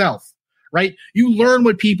all yourself, right? You learn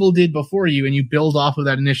what people did before you and you build off of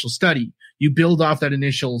that initial study. You build off that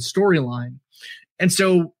initial storyline. And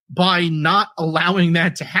so by not allowing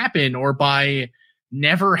that to happen, or by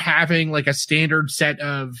never having like a standard set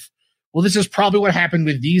of, well, this is probably what happened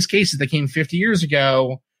with these cases that came 50 years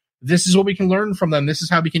ago. This is what we can learn from them. This is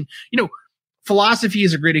how we can, philosophy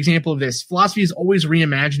is a great example of this. Philosophy is always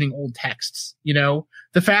reimagining old texts.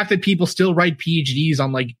 The fact that people still write PhDs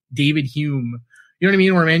on like David Hume, you know what I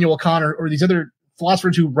mean? Or Immanuel Kant or these other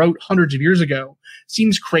philosophers who wrote hundreds of years ago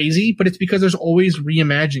seems crazy, but it's because there's always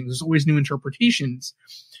reimagining. There's always new interpretations.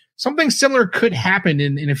 Something similar could happen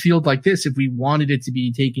in a field like this if we wanted it to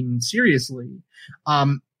be taken seriously.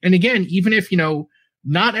 And again, even if,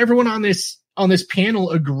 not everyone on this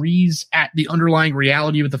panel agrees at the underlying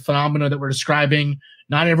reality of the phenomena that we're describing,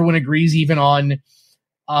 not everyone agrees even on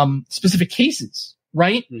specific cases,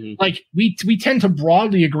 right? Like we tend to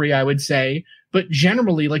broadly agree, I would say, but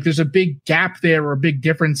generally, like, there's a big gap there or a big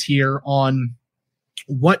difference here on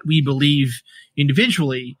what we believe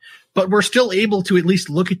individually, but we're still able to at least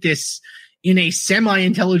look at this in a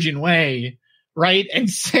semi-intelligent way, right? And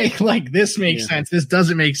say, like, this makes sense. This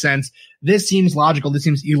doesn't make sense. This seems logical. This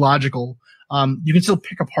seems illogical. You can still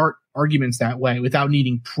pick apart arguments that way without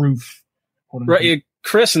needing proof. Right,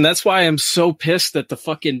 Chris, and that's why I'm so pissed that the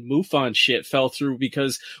fucking MUFON shit fell through,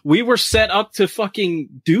 because we were set up to fucking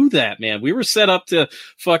do that, man. We were set up to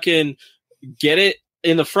fucking get it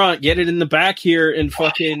in the front, get it in the back here, and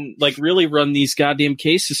fucking like really run these goddamn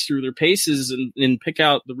cases through their paces and pick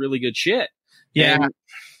out the really good shit. Yeah.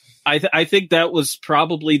 And I think that was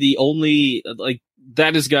probably the only, like,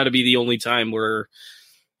 that has got to be the only time where,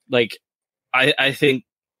 like, I think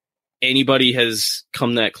anybody has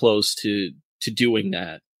come that close to doing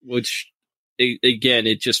that, which again,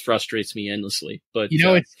 it just frustrates me endlessly. But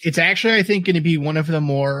it's actually, I think, going to be one of the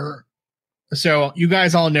more. So you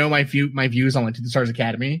guys all know my views on To the Stars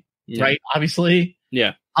Academy, right? Obviously,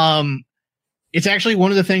 yeah. It's actually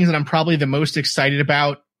one of the things that I'm probably the most excited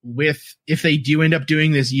about with if they do end up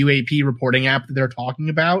doing this UAP reporting app that they're talking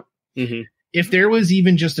about. If there was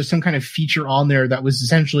even just some kind of feature on there that was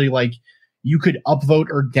essentially like you could upvote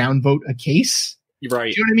or downvote a case,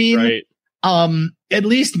 right? Do you know what I mean? Right. At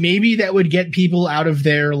least maybe that would get people out of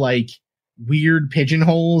their like weird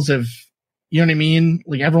pigeonholes of, you know what I mean?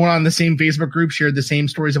 Like everyone on the same Facebook group shared the same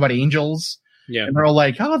stories about angels. Yeah. And they're all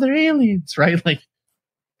like, oh, they're aliens, right? Like,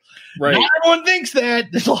 right. Not everyone thinks that.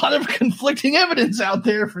 There's a lot of conflicting evidence out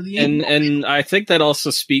there for the and I think that also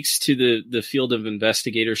speaks to the field of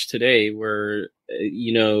investigators today, where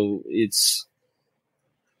it's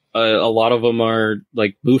a lot of them are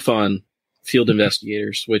like MUFON field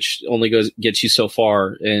investigators, which only gets you so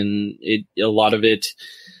far, and a lot of it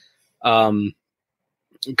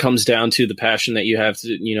comes down to the passion that you have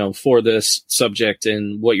to for this subject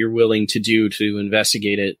and what you're willing to do to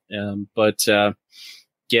investigate it.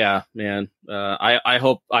 Yeah, man. I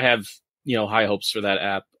hope I have, high hopes for that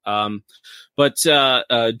app. But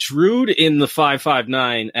Drude in the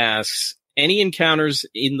 559 asks, any encounters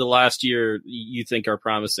in the last year you think are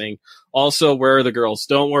promising? Also, where are the girls?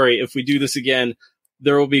 Don't worry. If we do this again,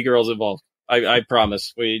 there will be girls involved. I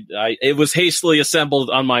promise. It was hastily assembled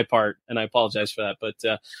on my part, and I apologize for that.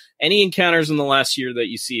 But any encounters in the last year that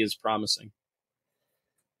you see as promising?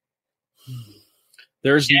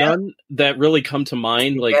 There's none that really come to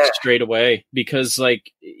mind straight away, because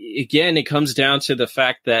again, it comes down to the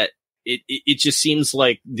fact that it just seems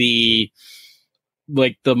like the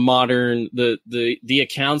modern the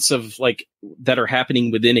accounts of that are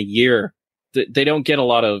happening within a year, they don't get a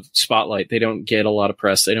lot of spotlight. They don't get a lot of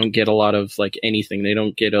press. They don't get a lot of anything. They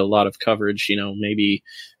don't get a lot of coverage. Maybe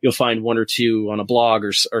you'll find one or two on a blog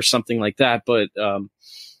or something like that. But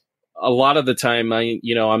a lot of the time,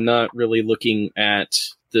 I'm not really looking at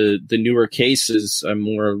the newer cases. I'm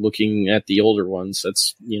more looking at the older ones.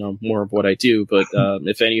 That's, more of what I do. But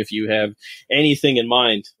if any of you have anything in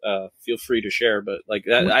mind, feel free to share. But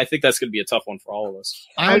I think that's going to be a tough one for all of us.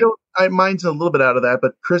 Mine's a little bit out of that,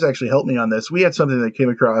 but Chris actually helped me on this. We had something that came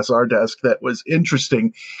across our desk that was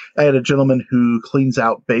interesting. I had a gentleman who cleans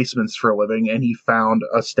out basements for a living, and he found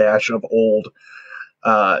a stash of old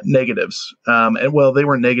negatives. And well, they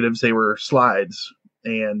weren't negatives, they were slides,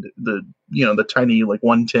 and the tiny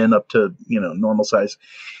 110 up to normal size,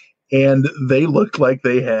 and they looked like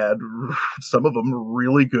they had some of them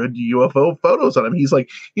really good UFO photos on them. He's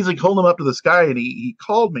holding them up to the sky, and he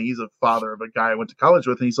called me. He's a father of a guy I went to college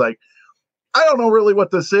with, and he's like, I don't know really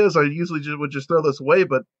what this is. I usually would just throw this away,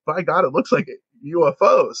 but by God, it looks like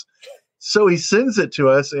UFOs. So he sends it to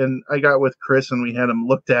us, and I got with Chris, and we had them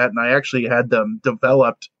looked at, and I actually had them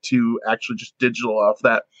developed to actually just digital off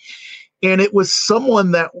that. And it was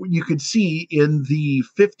someone that you could see in the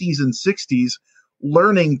 50s and 60s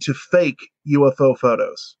learning to fake UFO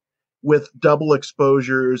photos with double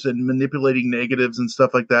exposures and manipulating negatives and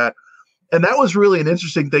stuff like that. And that was really an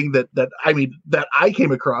interesting thing that I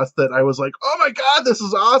came across, that I was like, oh my God, this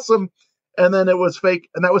is awesome. And then it was fake.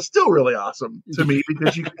 And that was still really awesome to me,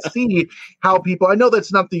 because you can see how people, I know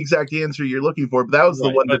that's not the exact answer you're looking for, but that was the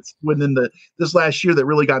one that's within this last year that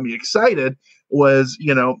really got me excited, was,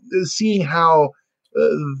 seeing how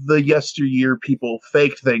the yesteryear people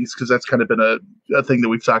faked things, because that's kind of been a thing that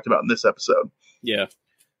we've talked about in this episode. Yeah.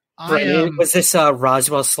 Was this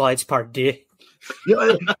Roswell Slides Part D?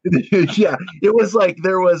 Yeah, it was like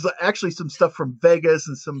there was actually some stuff from Vegas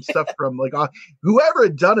and some stuff from like whoever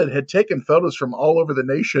had done it had taken photos from all over the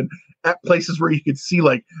nation at places where you could see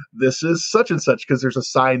like, this is such and such, because there's a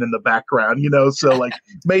sign in the background, so like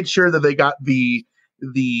made sure that they got the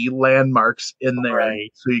landmarks in there,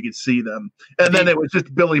 so you could see them. And then it was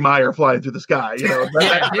just Billy Meyer flying through the sky.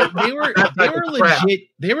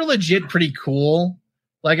 They were legit pretty cool.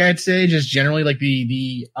 Like, I'd say just generally, like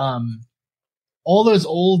the all those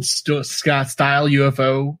old Scott style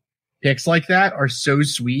UFO pics like that are so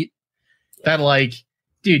sweet that, like,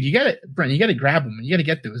 dude, Brent, you gotta grab them and you gotta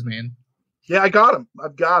get those, man. Yeah, I got them.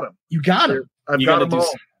 I've got them. You got them. I've got them all.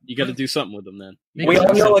 You got to do something with them, then. We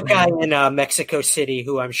all know a guy in Mexico City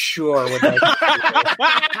who I'm sure would like.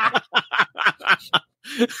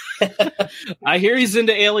 I hear he's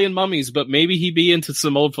into alien mummies, but maybe he'd be into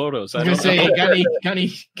some old photos. I was gonna say,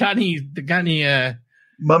 got any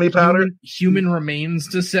mummy powder, human remains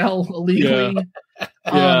to sell illegally.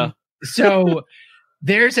 Yeah. So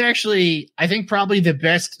there's actually, I think, probably the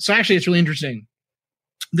best. So actually, it's really interesting.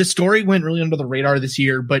 The story went really under the radar this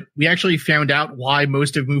year, but we actually found out why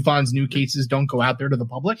most of MUFON's new cases don't go out there to the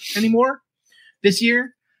public anymore this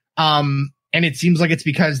year. And it seems like it's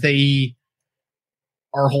because they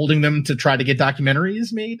are holding them to try to get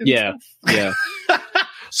documentaries made. Yeah.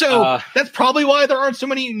 So that's probably why there aren't so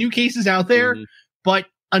many new cases out there. Mm-hmm. But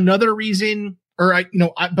another reason,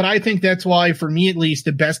 but I think that's why, for me at least,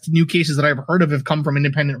 the best new cases that I've heard of have come from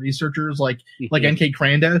independent researchers like N.K.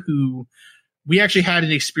 Kranda, who we actually had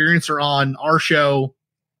an experiencer on our show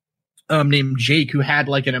named Jake, who had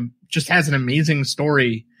just has an amazing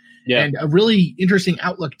story and a really interesting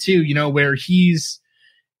outlook too, where he's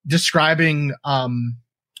describing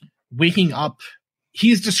waking up.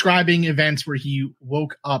 He's describing events where he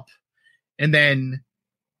woke up and then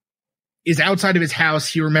is outside of his house.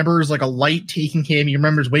 He remembers like a light taking him. He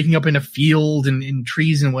remembers waking up in a field and in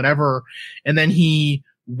trees and whatever. And then he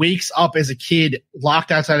wakes up as a kid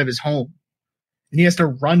locked outside of his home. And he has to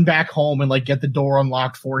run back home and like get the door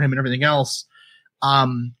unlocked for him and everything else.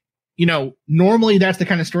 Normally that's the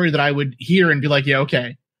kind of story that I would hear and be like, yeah,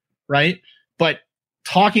 okay. Right. But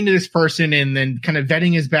talking to this person and then kind of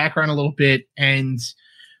vetting his background a little bit. And,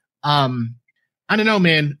 I don't know,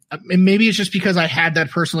 man, maybe it's just because I had that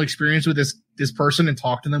personal experience with this person and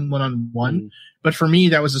talked to them one-on-one. Mm-hmm. But for me,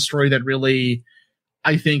 that was a story that really,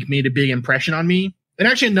 I think, made a big impression on me. And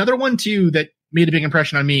actually another one too, that made a big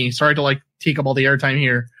impression on me. Sorry to take up all the airtime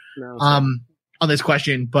here on this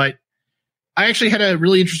question, but I actually had a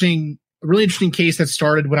really interesting case that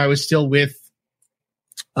started when I was still with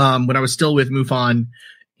MUFON,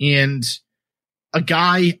 and a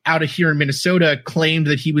guy out of here in Minnesota claimed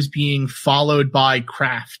that he was being followed by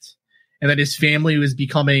craft and that his family was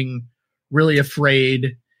becoming really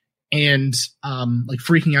afraid and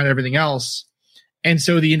freaking out and everything else. And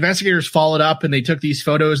so the investigators followed up and they took these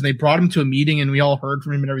photos and they brought him to a meeting and we all heard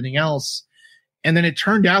from him and everything else. And then it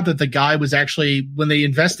turned out that the guy was actually, when they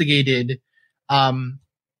investigated,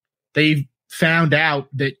 they found out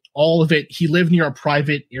that all of it, he lived near a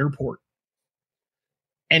private airport.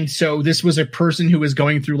 And so this was a person who was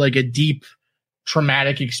going through like a deep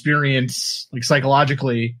traumatic experience, like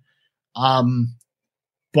psychologically,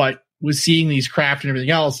 but was seeing these craft and everything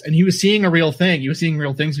else. And he was seeing a real thing. He was seeing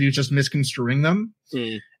real things, but he was just misconstruing them.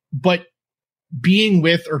 Mm. But being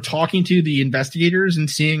with or talking to the investigators and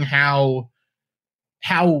seeing how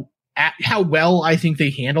well I think they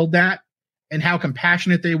handled that and how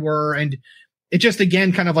compassionate they were. And it just,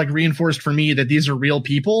 again, kind of like reinforced for me that these are real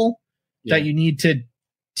people that you need to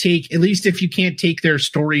take, at least if you can't take their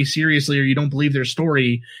story seriously or you don't believe their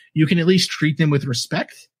story, you can at least treat them with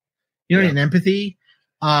respect, and empathy.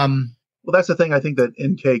 Well, that's the thing I think that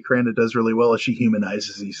N.K. Kranda does really well, is she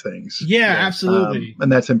humanizes these things. Yeah, absolutely.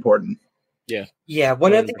 And that's important. Yeah,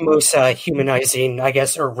 one of the most humanizing, I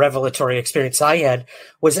guess, or revelatory experience I had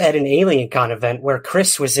was at an AlienCon event where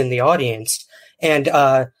Chris was in the audience, and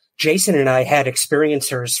Jason and I had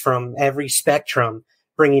experiencers from every spectrum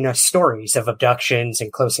bringing us stories of abductions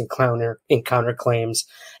and close encounter claims,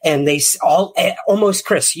 and they all almost,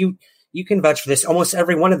 Chris, you can vouch for this. Almost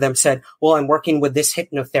every one of them said, well, I'm working with this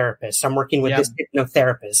hypnotherapist. I'm working with this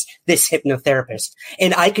hypnotherapist.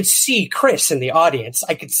 And I could see Chris in the audience.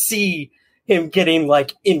 I could see him getting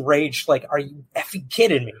like enraged. Like, are you effing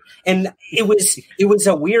kidding me? And it was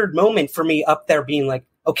a weird moment for me up there being like,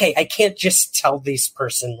 okay, I can't just tell this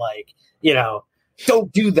person like,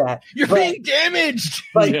 don't do that. You're being damaged.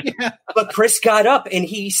 But Chris got up and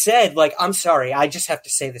he said like, I'm sorry. I just have to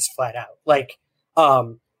say this flat out. Like,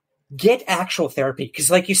 get actual therapy.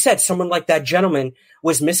 Because like you said, someone like that gentleman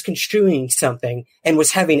was misconstruing something and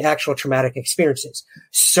was having actual traumatic experiences.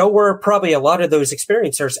 So were probably a lot of those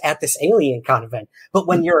experiencers at this AlienCon event. But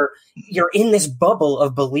when you're in this bubble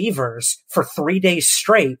of believers for 3 days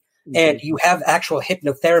straight, and you have actual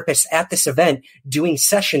hypnotherapists at this event doing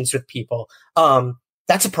sessions with people,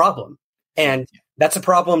 that's a problem. And that's a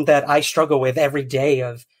problem that I struggle with every day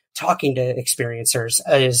of talking to experiencers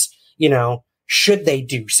is, should they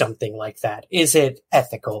do something like that? Is it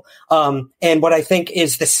ethical? And what I think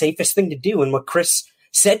is the safest thing to do, and what Chris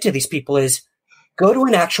said to these people, is go to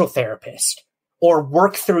an actual therapist or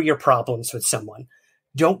work through your problems with someone.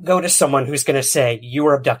 Don't go to someone who's going to say you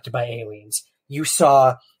were abducted by aliens. You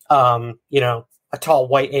saw, a tall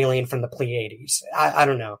white alien from the Pleiades. I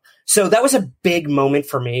don't know. So that was a big moment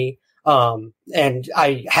for me. And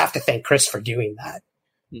I have to thank Chris for doing that.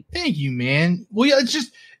 Thank you, man. Well, yeah, it's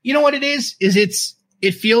just, you know what it is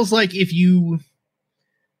it feels like if you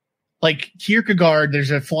like Kierkegaard,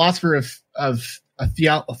 there's a philosopher of a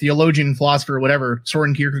theologian, philosopher, whatever,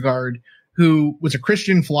 Soren Kierkegaard, who was a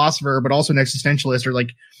Christian philosopher, but also an existentialist, or like,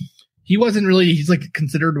 he's like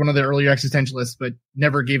considered one of the earlier existentialists, but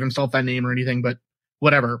never gave himself that name or anything, but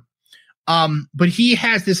whatever. But he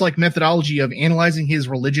has this like methodology of analyzing his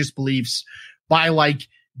religious beliefs by like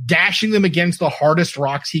dashing them against the hardest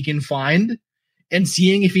rocks he can find and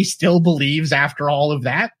seeing if he still believes after all of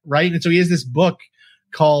that. Right. And so he has this book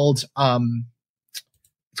called,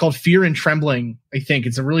 it's called Fear and Trembling. I think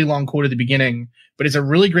it's a really long quote at the beginning, but it's a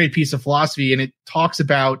really great piece of philosophy. And it talks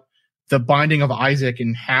about the binding of Isaac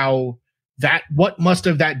and how what must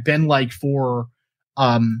have that been like for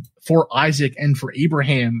Isaac and for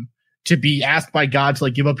Abraham to be asked by God to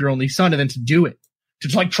like give up your only son and then to do it, to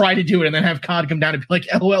just like try to do it and then have God come down and be like,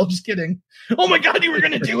 LOL, just kidding. Oh my God, you were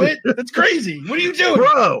going to do it? That's crazy. What are you doing?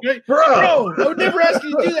 Bro, I would never ask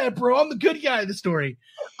you to do that, bro. I'm the good guy of the story.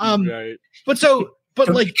 Right. But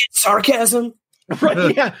like sarcasm.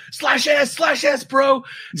 Right, yeah. Slash S, bro.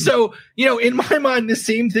 So, in my mind, the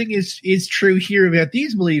same thing is true here about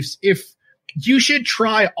these beliefs. If you should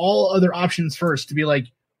try all other options first to be like,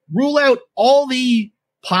 rule out all the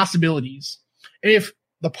possibilities. And if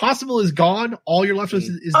the possible is gone, all you're left with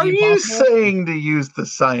is the impossible. Are you saying to use the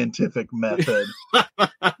scientific method?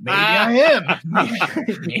 Maybe I am.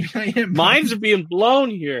 Maybe I am. Minds are being blown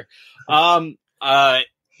here. One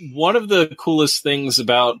of the coolest things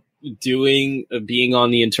about being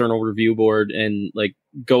on the internal review board and like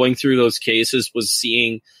going through those cases was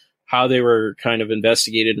seeing how they were kind of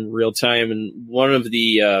investigated in real time. And one of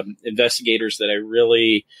the investigators that I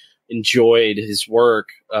really enjoyed his work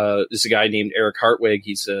is a guy named Eric Hartwig.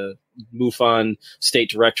 He's a MUFON state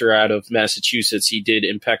director out of Massachusetts. He did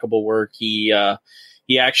impeccable work. He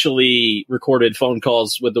actually recorded phone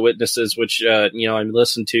calls with the witnesses, which I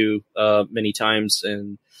listened to many times.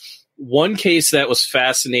 And one case that was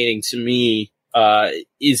fascinating to me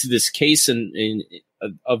is this case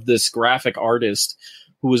of this graphic artist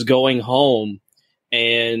who was going home,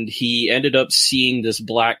 and he ended up seeing this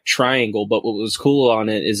black triangle. But what was cool on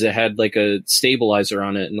it is it had like a stabilizer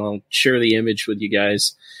on it, and I'll share the image with you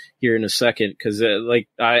guys here in a second because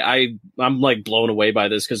I'm like blown away by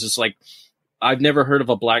this because it's like I've never heard of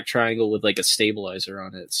a black triangle with like a stabilizer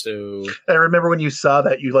on it. So I remember when you saw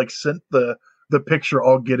that, you like sent the picture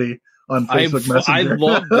all giddy on Facebook Messenger. I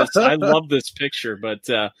love this. I love this picture, but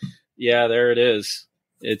yeah, there it is.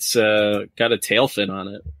 It's got a tail fin on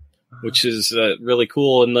it, which is really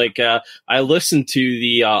cool. And like I listened to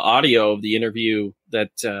the audio of the interview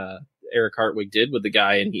that Eric Hartwig did with the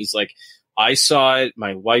guy, and he's like, I saw it,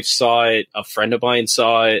 my wife saw it, a friend of mine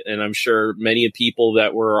saw it, and I'm sure many people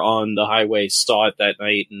that were on the highway saw it that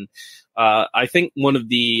night. And I think one of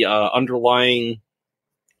the underlying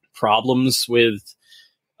problems with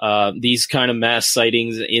these kind of mass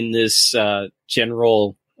sightings in this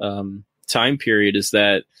general time period is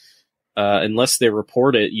that unless they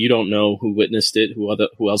report it, you don't know who witnessed it,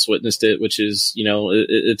 who else witnessed it, which is,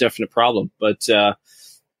 a definite problem. But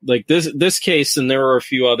like this case, and there were a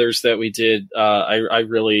few others that we did, I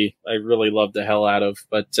really loved the hell out of.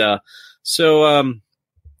 But so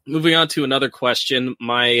moving on to another question,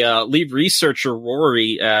 my lead researcher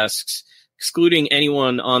Rory asks, excluding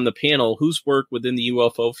anyone on the panel, whose work within the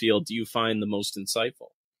UFO field do you find the most insightful?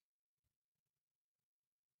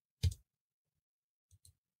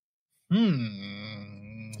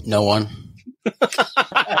 No one.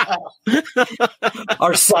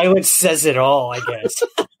 Our silence says it all, I guess.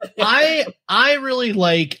 I really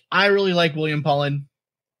like William Pullen.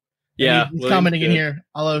 Yeah, he's commenting in here.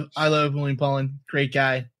 I love William Pullen. Great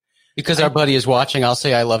guy. Because our buddy is watching, I'll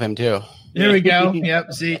say I love him too. There we go.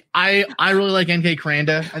 Yep. See, I really like NK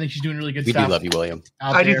Cranda. I think she's doing really good stuff. We do love you, William.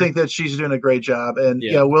 I do think that she's doing a great job. And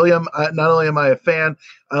William, not only am I a fan,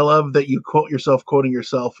 I love that you quote yourself quoting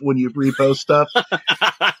yourself when you repost stuff.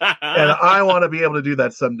 And I want to be able to do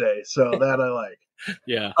that someday. So that I like.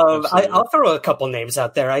 Yeah. I'll throw a couple names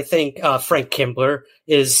out there. I think Frank Kimbler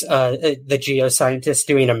is the geoscientist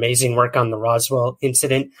doing amazing work on the Roswell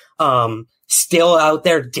incident. Still out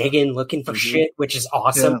there digging, looking for shit, which is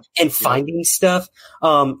awesome, and finding stuff.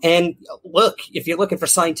 And look, if you're looking for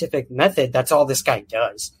scientific method, that's all this guy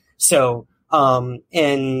does. So,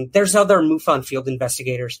 and there's other MUFON field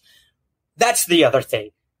investigators. That's the other thing.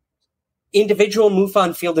 Individual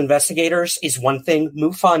MUFON field investigators is one thing.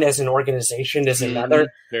 MUFON as an organization is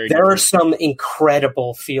another. There are some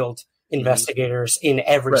incredible field investigators in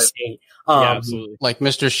every state. Absolutely. Like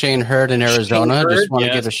Mr. Shane Hurd in Arizona. Just want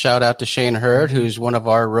to give a shout out to Shane Hurd, who's one of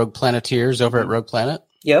our Rogue Planeteers over at Rogue Planet.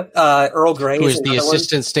 Yep. Earl Gray who is the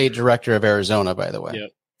assistant state director of Arizona, by the way.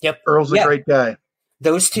 Yep. Earl's a great guy.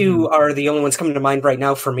 Those two are the only ones coming to mind right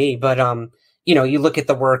now for me. But, you look at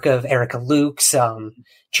the work of Erica Lukes,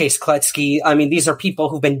 Chase Kletsky. I mean, these are people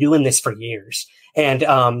who've been doing this for years and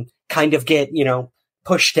kind of get,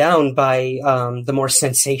 pushed down by the more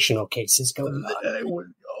sensational cases going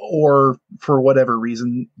on. Or for whatever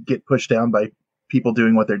reason, get pushed down by people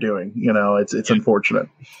doing what they're doing. It's unfortunate.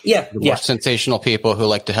 Yeah. The more sensational people who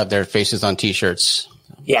like to have their faces on T-shirts.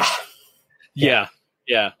 Yeah.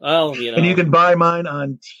 Well, And you can buy mine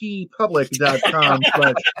on tpublic.com.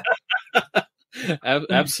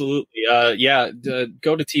 Absolutely.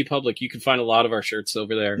 Go to TeePublic. You can find a lot of our shirts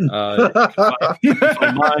over there. You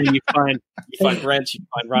find mine, you find Brent's, you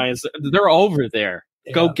find Ryan's. They're over there.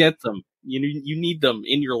 Yeah. Go get them. You need them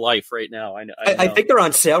in your life right now. I know. I think they're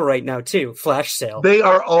on sale right now too. Flash sale. They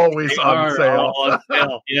are always on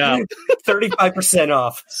sale. Yeah, 35%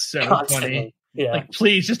 off. So constantly. Funny. Yeah. Like,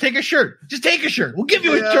 please just take a shirt. Just take a shirt. We'll give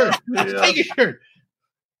you a shirt. Just take a shirt.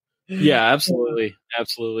 Yeah,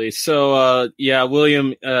 absolutely. So,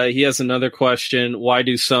 William, he has another question. Why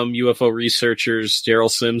do some UFO researchers,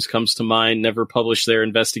 Daryl Sims comes to mind, never publish their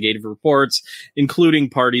investigative reports,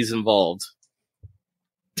 including parties involved?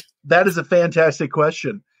 That is a fantastic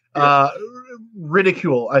question.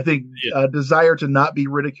 Ridicule, I think, desire to not be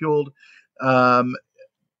ridiculed.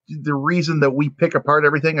 The reason that we pick apart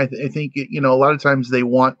everything, I think, a lot of times they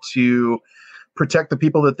want to protect the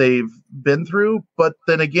people that they've been through. But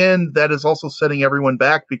then again, that is also setting everyone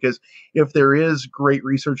back, because if there is great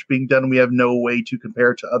research being done, we have no way to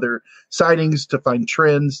compare to other sightings, to find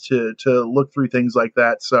trends, to look through things like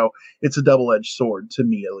that. So it's a double-edged sword, to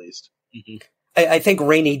me at least. Mm-hmm. I think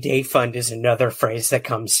rainy day fund is another phrase that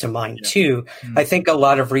comes to mind too. Mm-hmm. I think a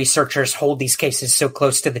lot of researchers hold these cases so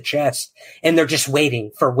close to the chest, and they're just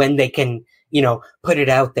waiting for when they can, put it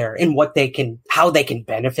out there and how they can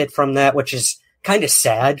benefit from that, which is kind of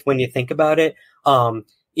sad when you think about it.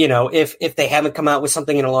 If they haven't come out with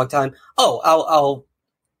something in a long time, I'll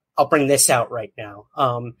bring this out right now.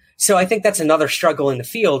 So I think that's another struggle in the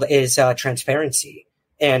field is transparency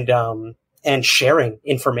and sharing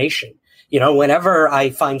information. Whenever I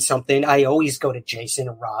find something, I always go to Jason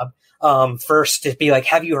and Rob first to be like,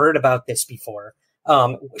 have you heard about this before?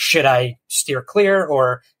 Should I steer clear,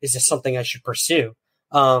 or is this something I should pursue?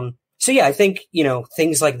 I think,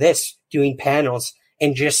 things like this, doing panels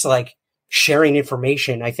and just like sharing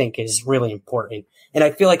information, I think is really important. And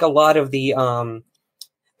I feel like a lot of the,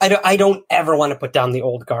 I don't ever want to put down the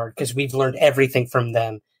old guard, because we've learned everything from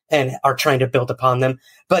them and are trying to build upon them,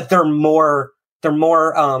 but they're more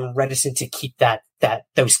reticent to keep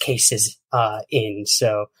those cases in.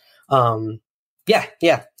 So,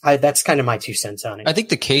 that's kind of my 2 cents on it. I think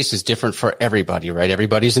the case is different for everybody, right?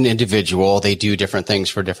 Everybody's an individual. They do different things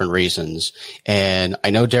for different reasons. And I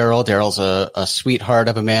know Daryl. Daryl's a sweetheart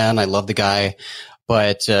of a man. I love the guy.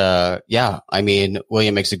 But,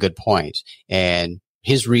 William makes a good point. And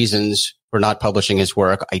his reasons who are not publishing his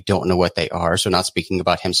work. I don't know what they are, so not speaking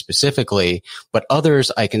about him specifically, but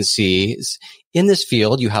others I can see is in this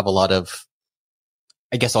field. You have a lot of,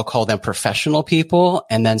 I guess I'll call them professional people,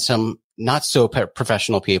 and then some not so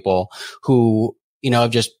professional people who,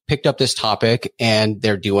 have just picked up this topic and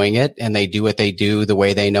they're doing it, and they do what they do the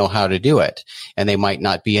way they know how to do it. And they might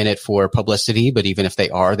not be in it for publicity, but even if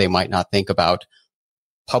they are, they might not think about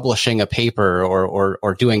publishing a paper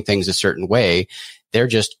or doing things a certain way. They're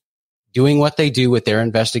just doing what they do with their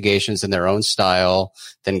investigations in their own style,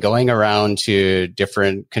 then going around to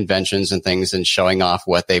different conventions and things and showing off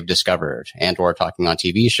what they've discovered, and or talking on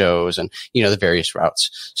TV shows and, the various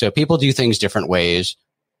routes. So people do things different ways.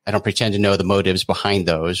 I don't pretend to know the motives behind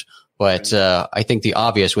those, but I think the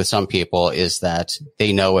obvious with some people is that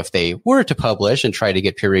they know if they were to publish and try to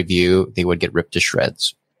get peer review, they would get ripped to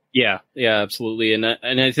shreds. Yeah, absolutely. And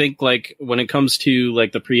I think like when it comes to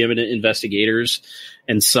like the preeminent investigators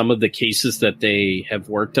and some of the cases that they have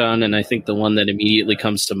worked on, and I think the one that immediately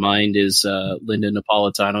comes to mind is Linda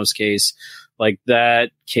Napolitano's case. Like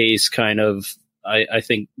that case kind of, I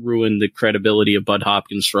think, ruined the credibility of Bud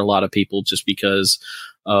Hopkins for a lot of people just because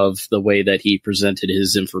of the way that he presented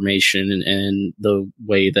his information and the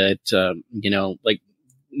way that,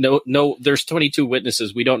 no, there's 22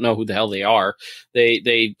 witnesses. We don't know who the hell they are.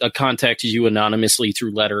 They contacted you anonymously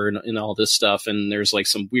through letter and all this stuff. And there's like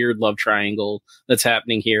some weird love triangle that's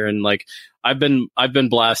happening here. And like, I've been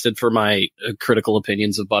blasted for my critical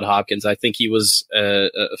opinions of Bud Hopkins. I think he was a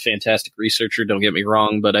fantastic researcher. Don't get me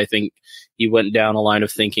wrong, but I think he went down a line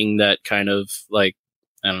of thinking that kind of like,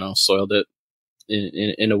 I don't know, soiled it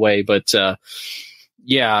in a way. But,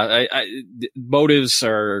 motives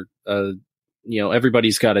are,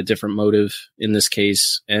 everybody's got a different motive in this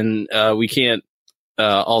case. And we can't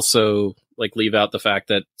also like leave out the fact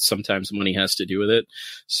that sometimes money has to do with it.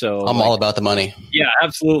 So I'm all about the money. Yeah,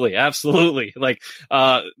 absolutely. Like,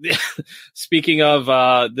 speaking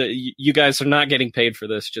of, you guys are not getting paid for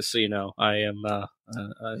this, just so you know. I am,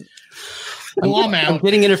 I'm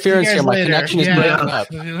getting interference here. My connection is breaking up.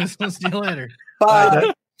 Let's see you later.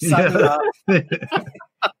 Bye.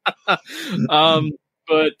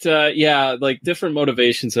 Like different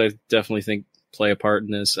motivations, I definitely think play a part in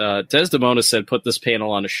this. Desdemona said, put this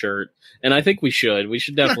panel on a shirt. And I think we should. We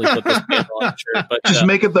should definitely put this panel on a shirt. But just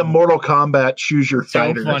make it the Mortal Kombat choose your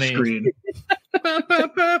fighter screen.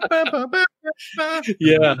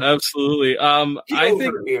 Yeah, absolutely. I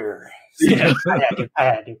think here. Yeah, I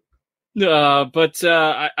had to. But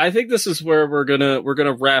I think this is where we're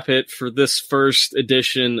gonna wrap it for this first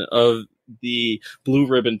edition of the Blue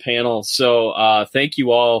Ribbon panel. So thank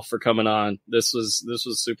you all for coming on. This was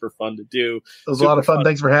super fun to do. It was a lot of fun.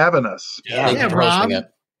 Thanks for having us. Yeah, Rob.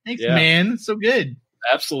 Thanks, man. So good.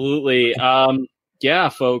 Absolutely.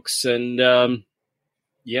 Folks, and don't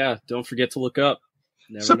forget to look up.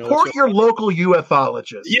 Support your local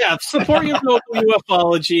ufologist. Yeah, support your local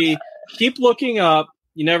ufology. Keep looking up.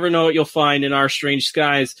 You never know what you'll find in our strange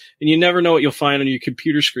skies, and you never know what you'll find on your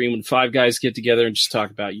computer screen when five guys get together and just talk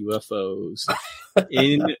about UFOs.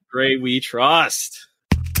 In Gray We Trust.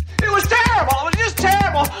 It was terrible. It was just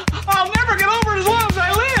terrible. I'll never get over it as long as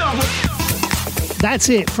I live. That's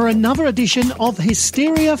it for another edition of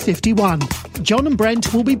Hysteria 51. John and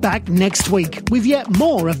Brent will be back next week with yet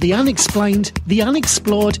more of the unexplained, the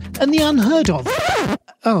unexplored, and the unheard of.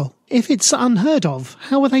 Oh, if it's unheard of,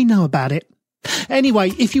 how will they know about it?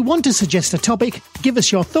 Anyway, if you want to suggest a topic, give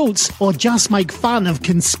us your thoughts, or just make fun of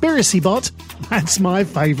Conspiracy Bot, that's my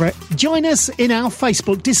favourite. Join us in our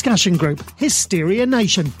Facebook discussion group, Hysteria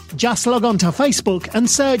Nation. Just log on to Facebook and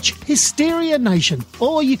search Hysteria Nation,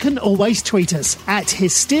 or you can always tweet us at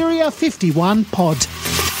Hysteria51pod.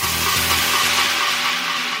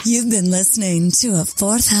 You've been listening to A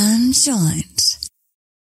Fourth Hand Joint.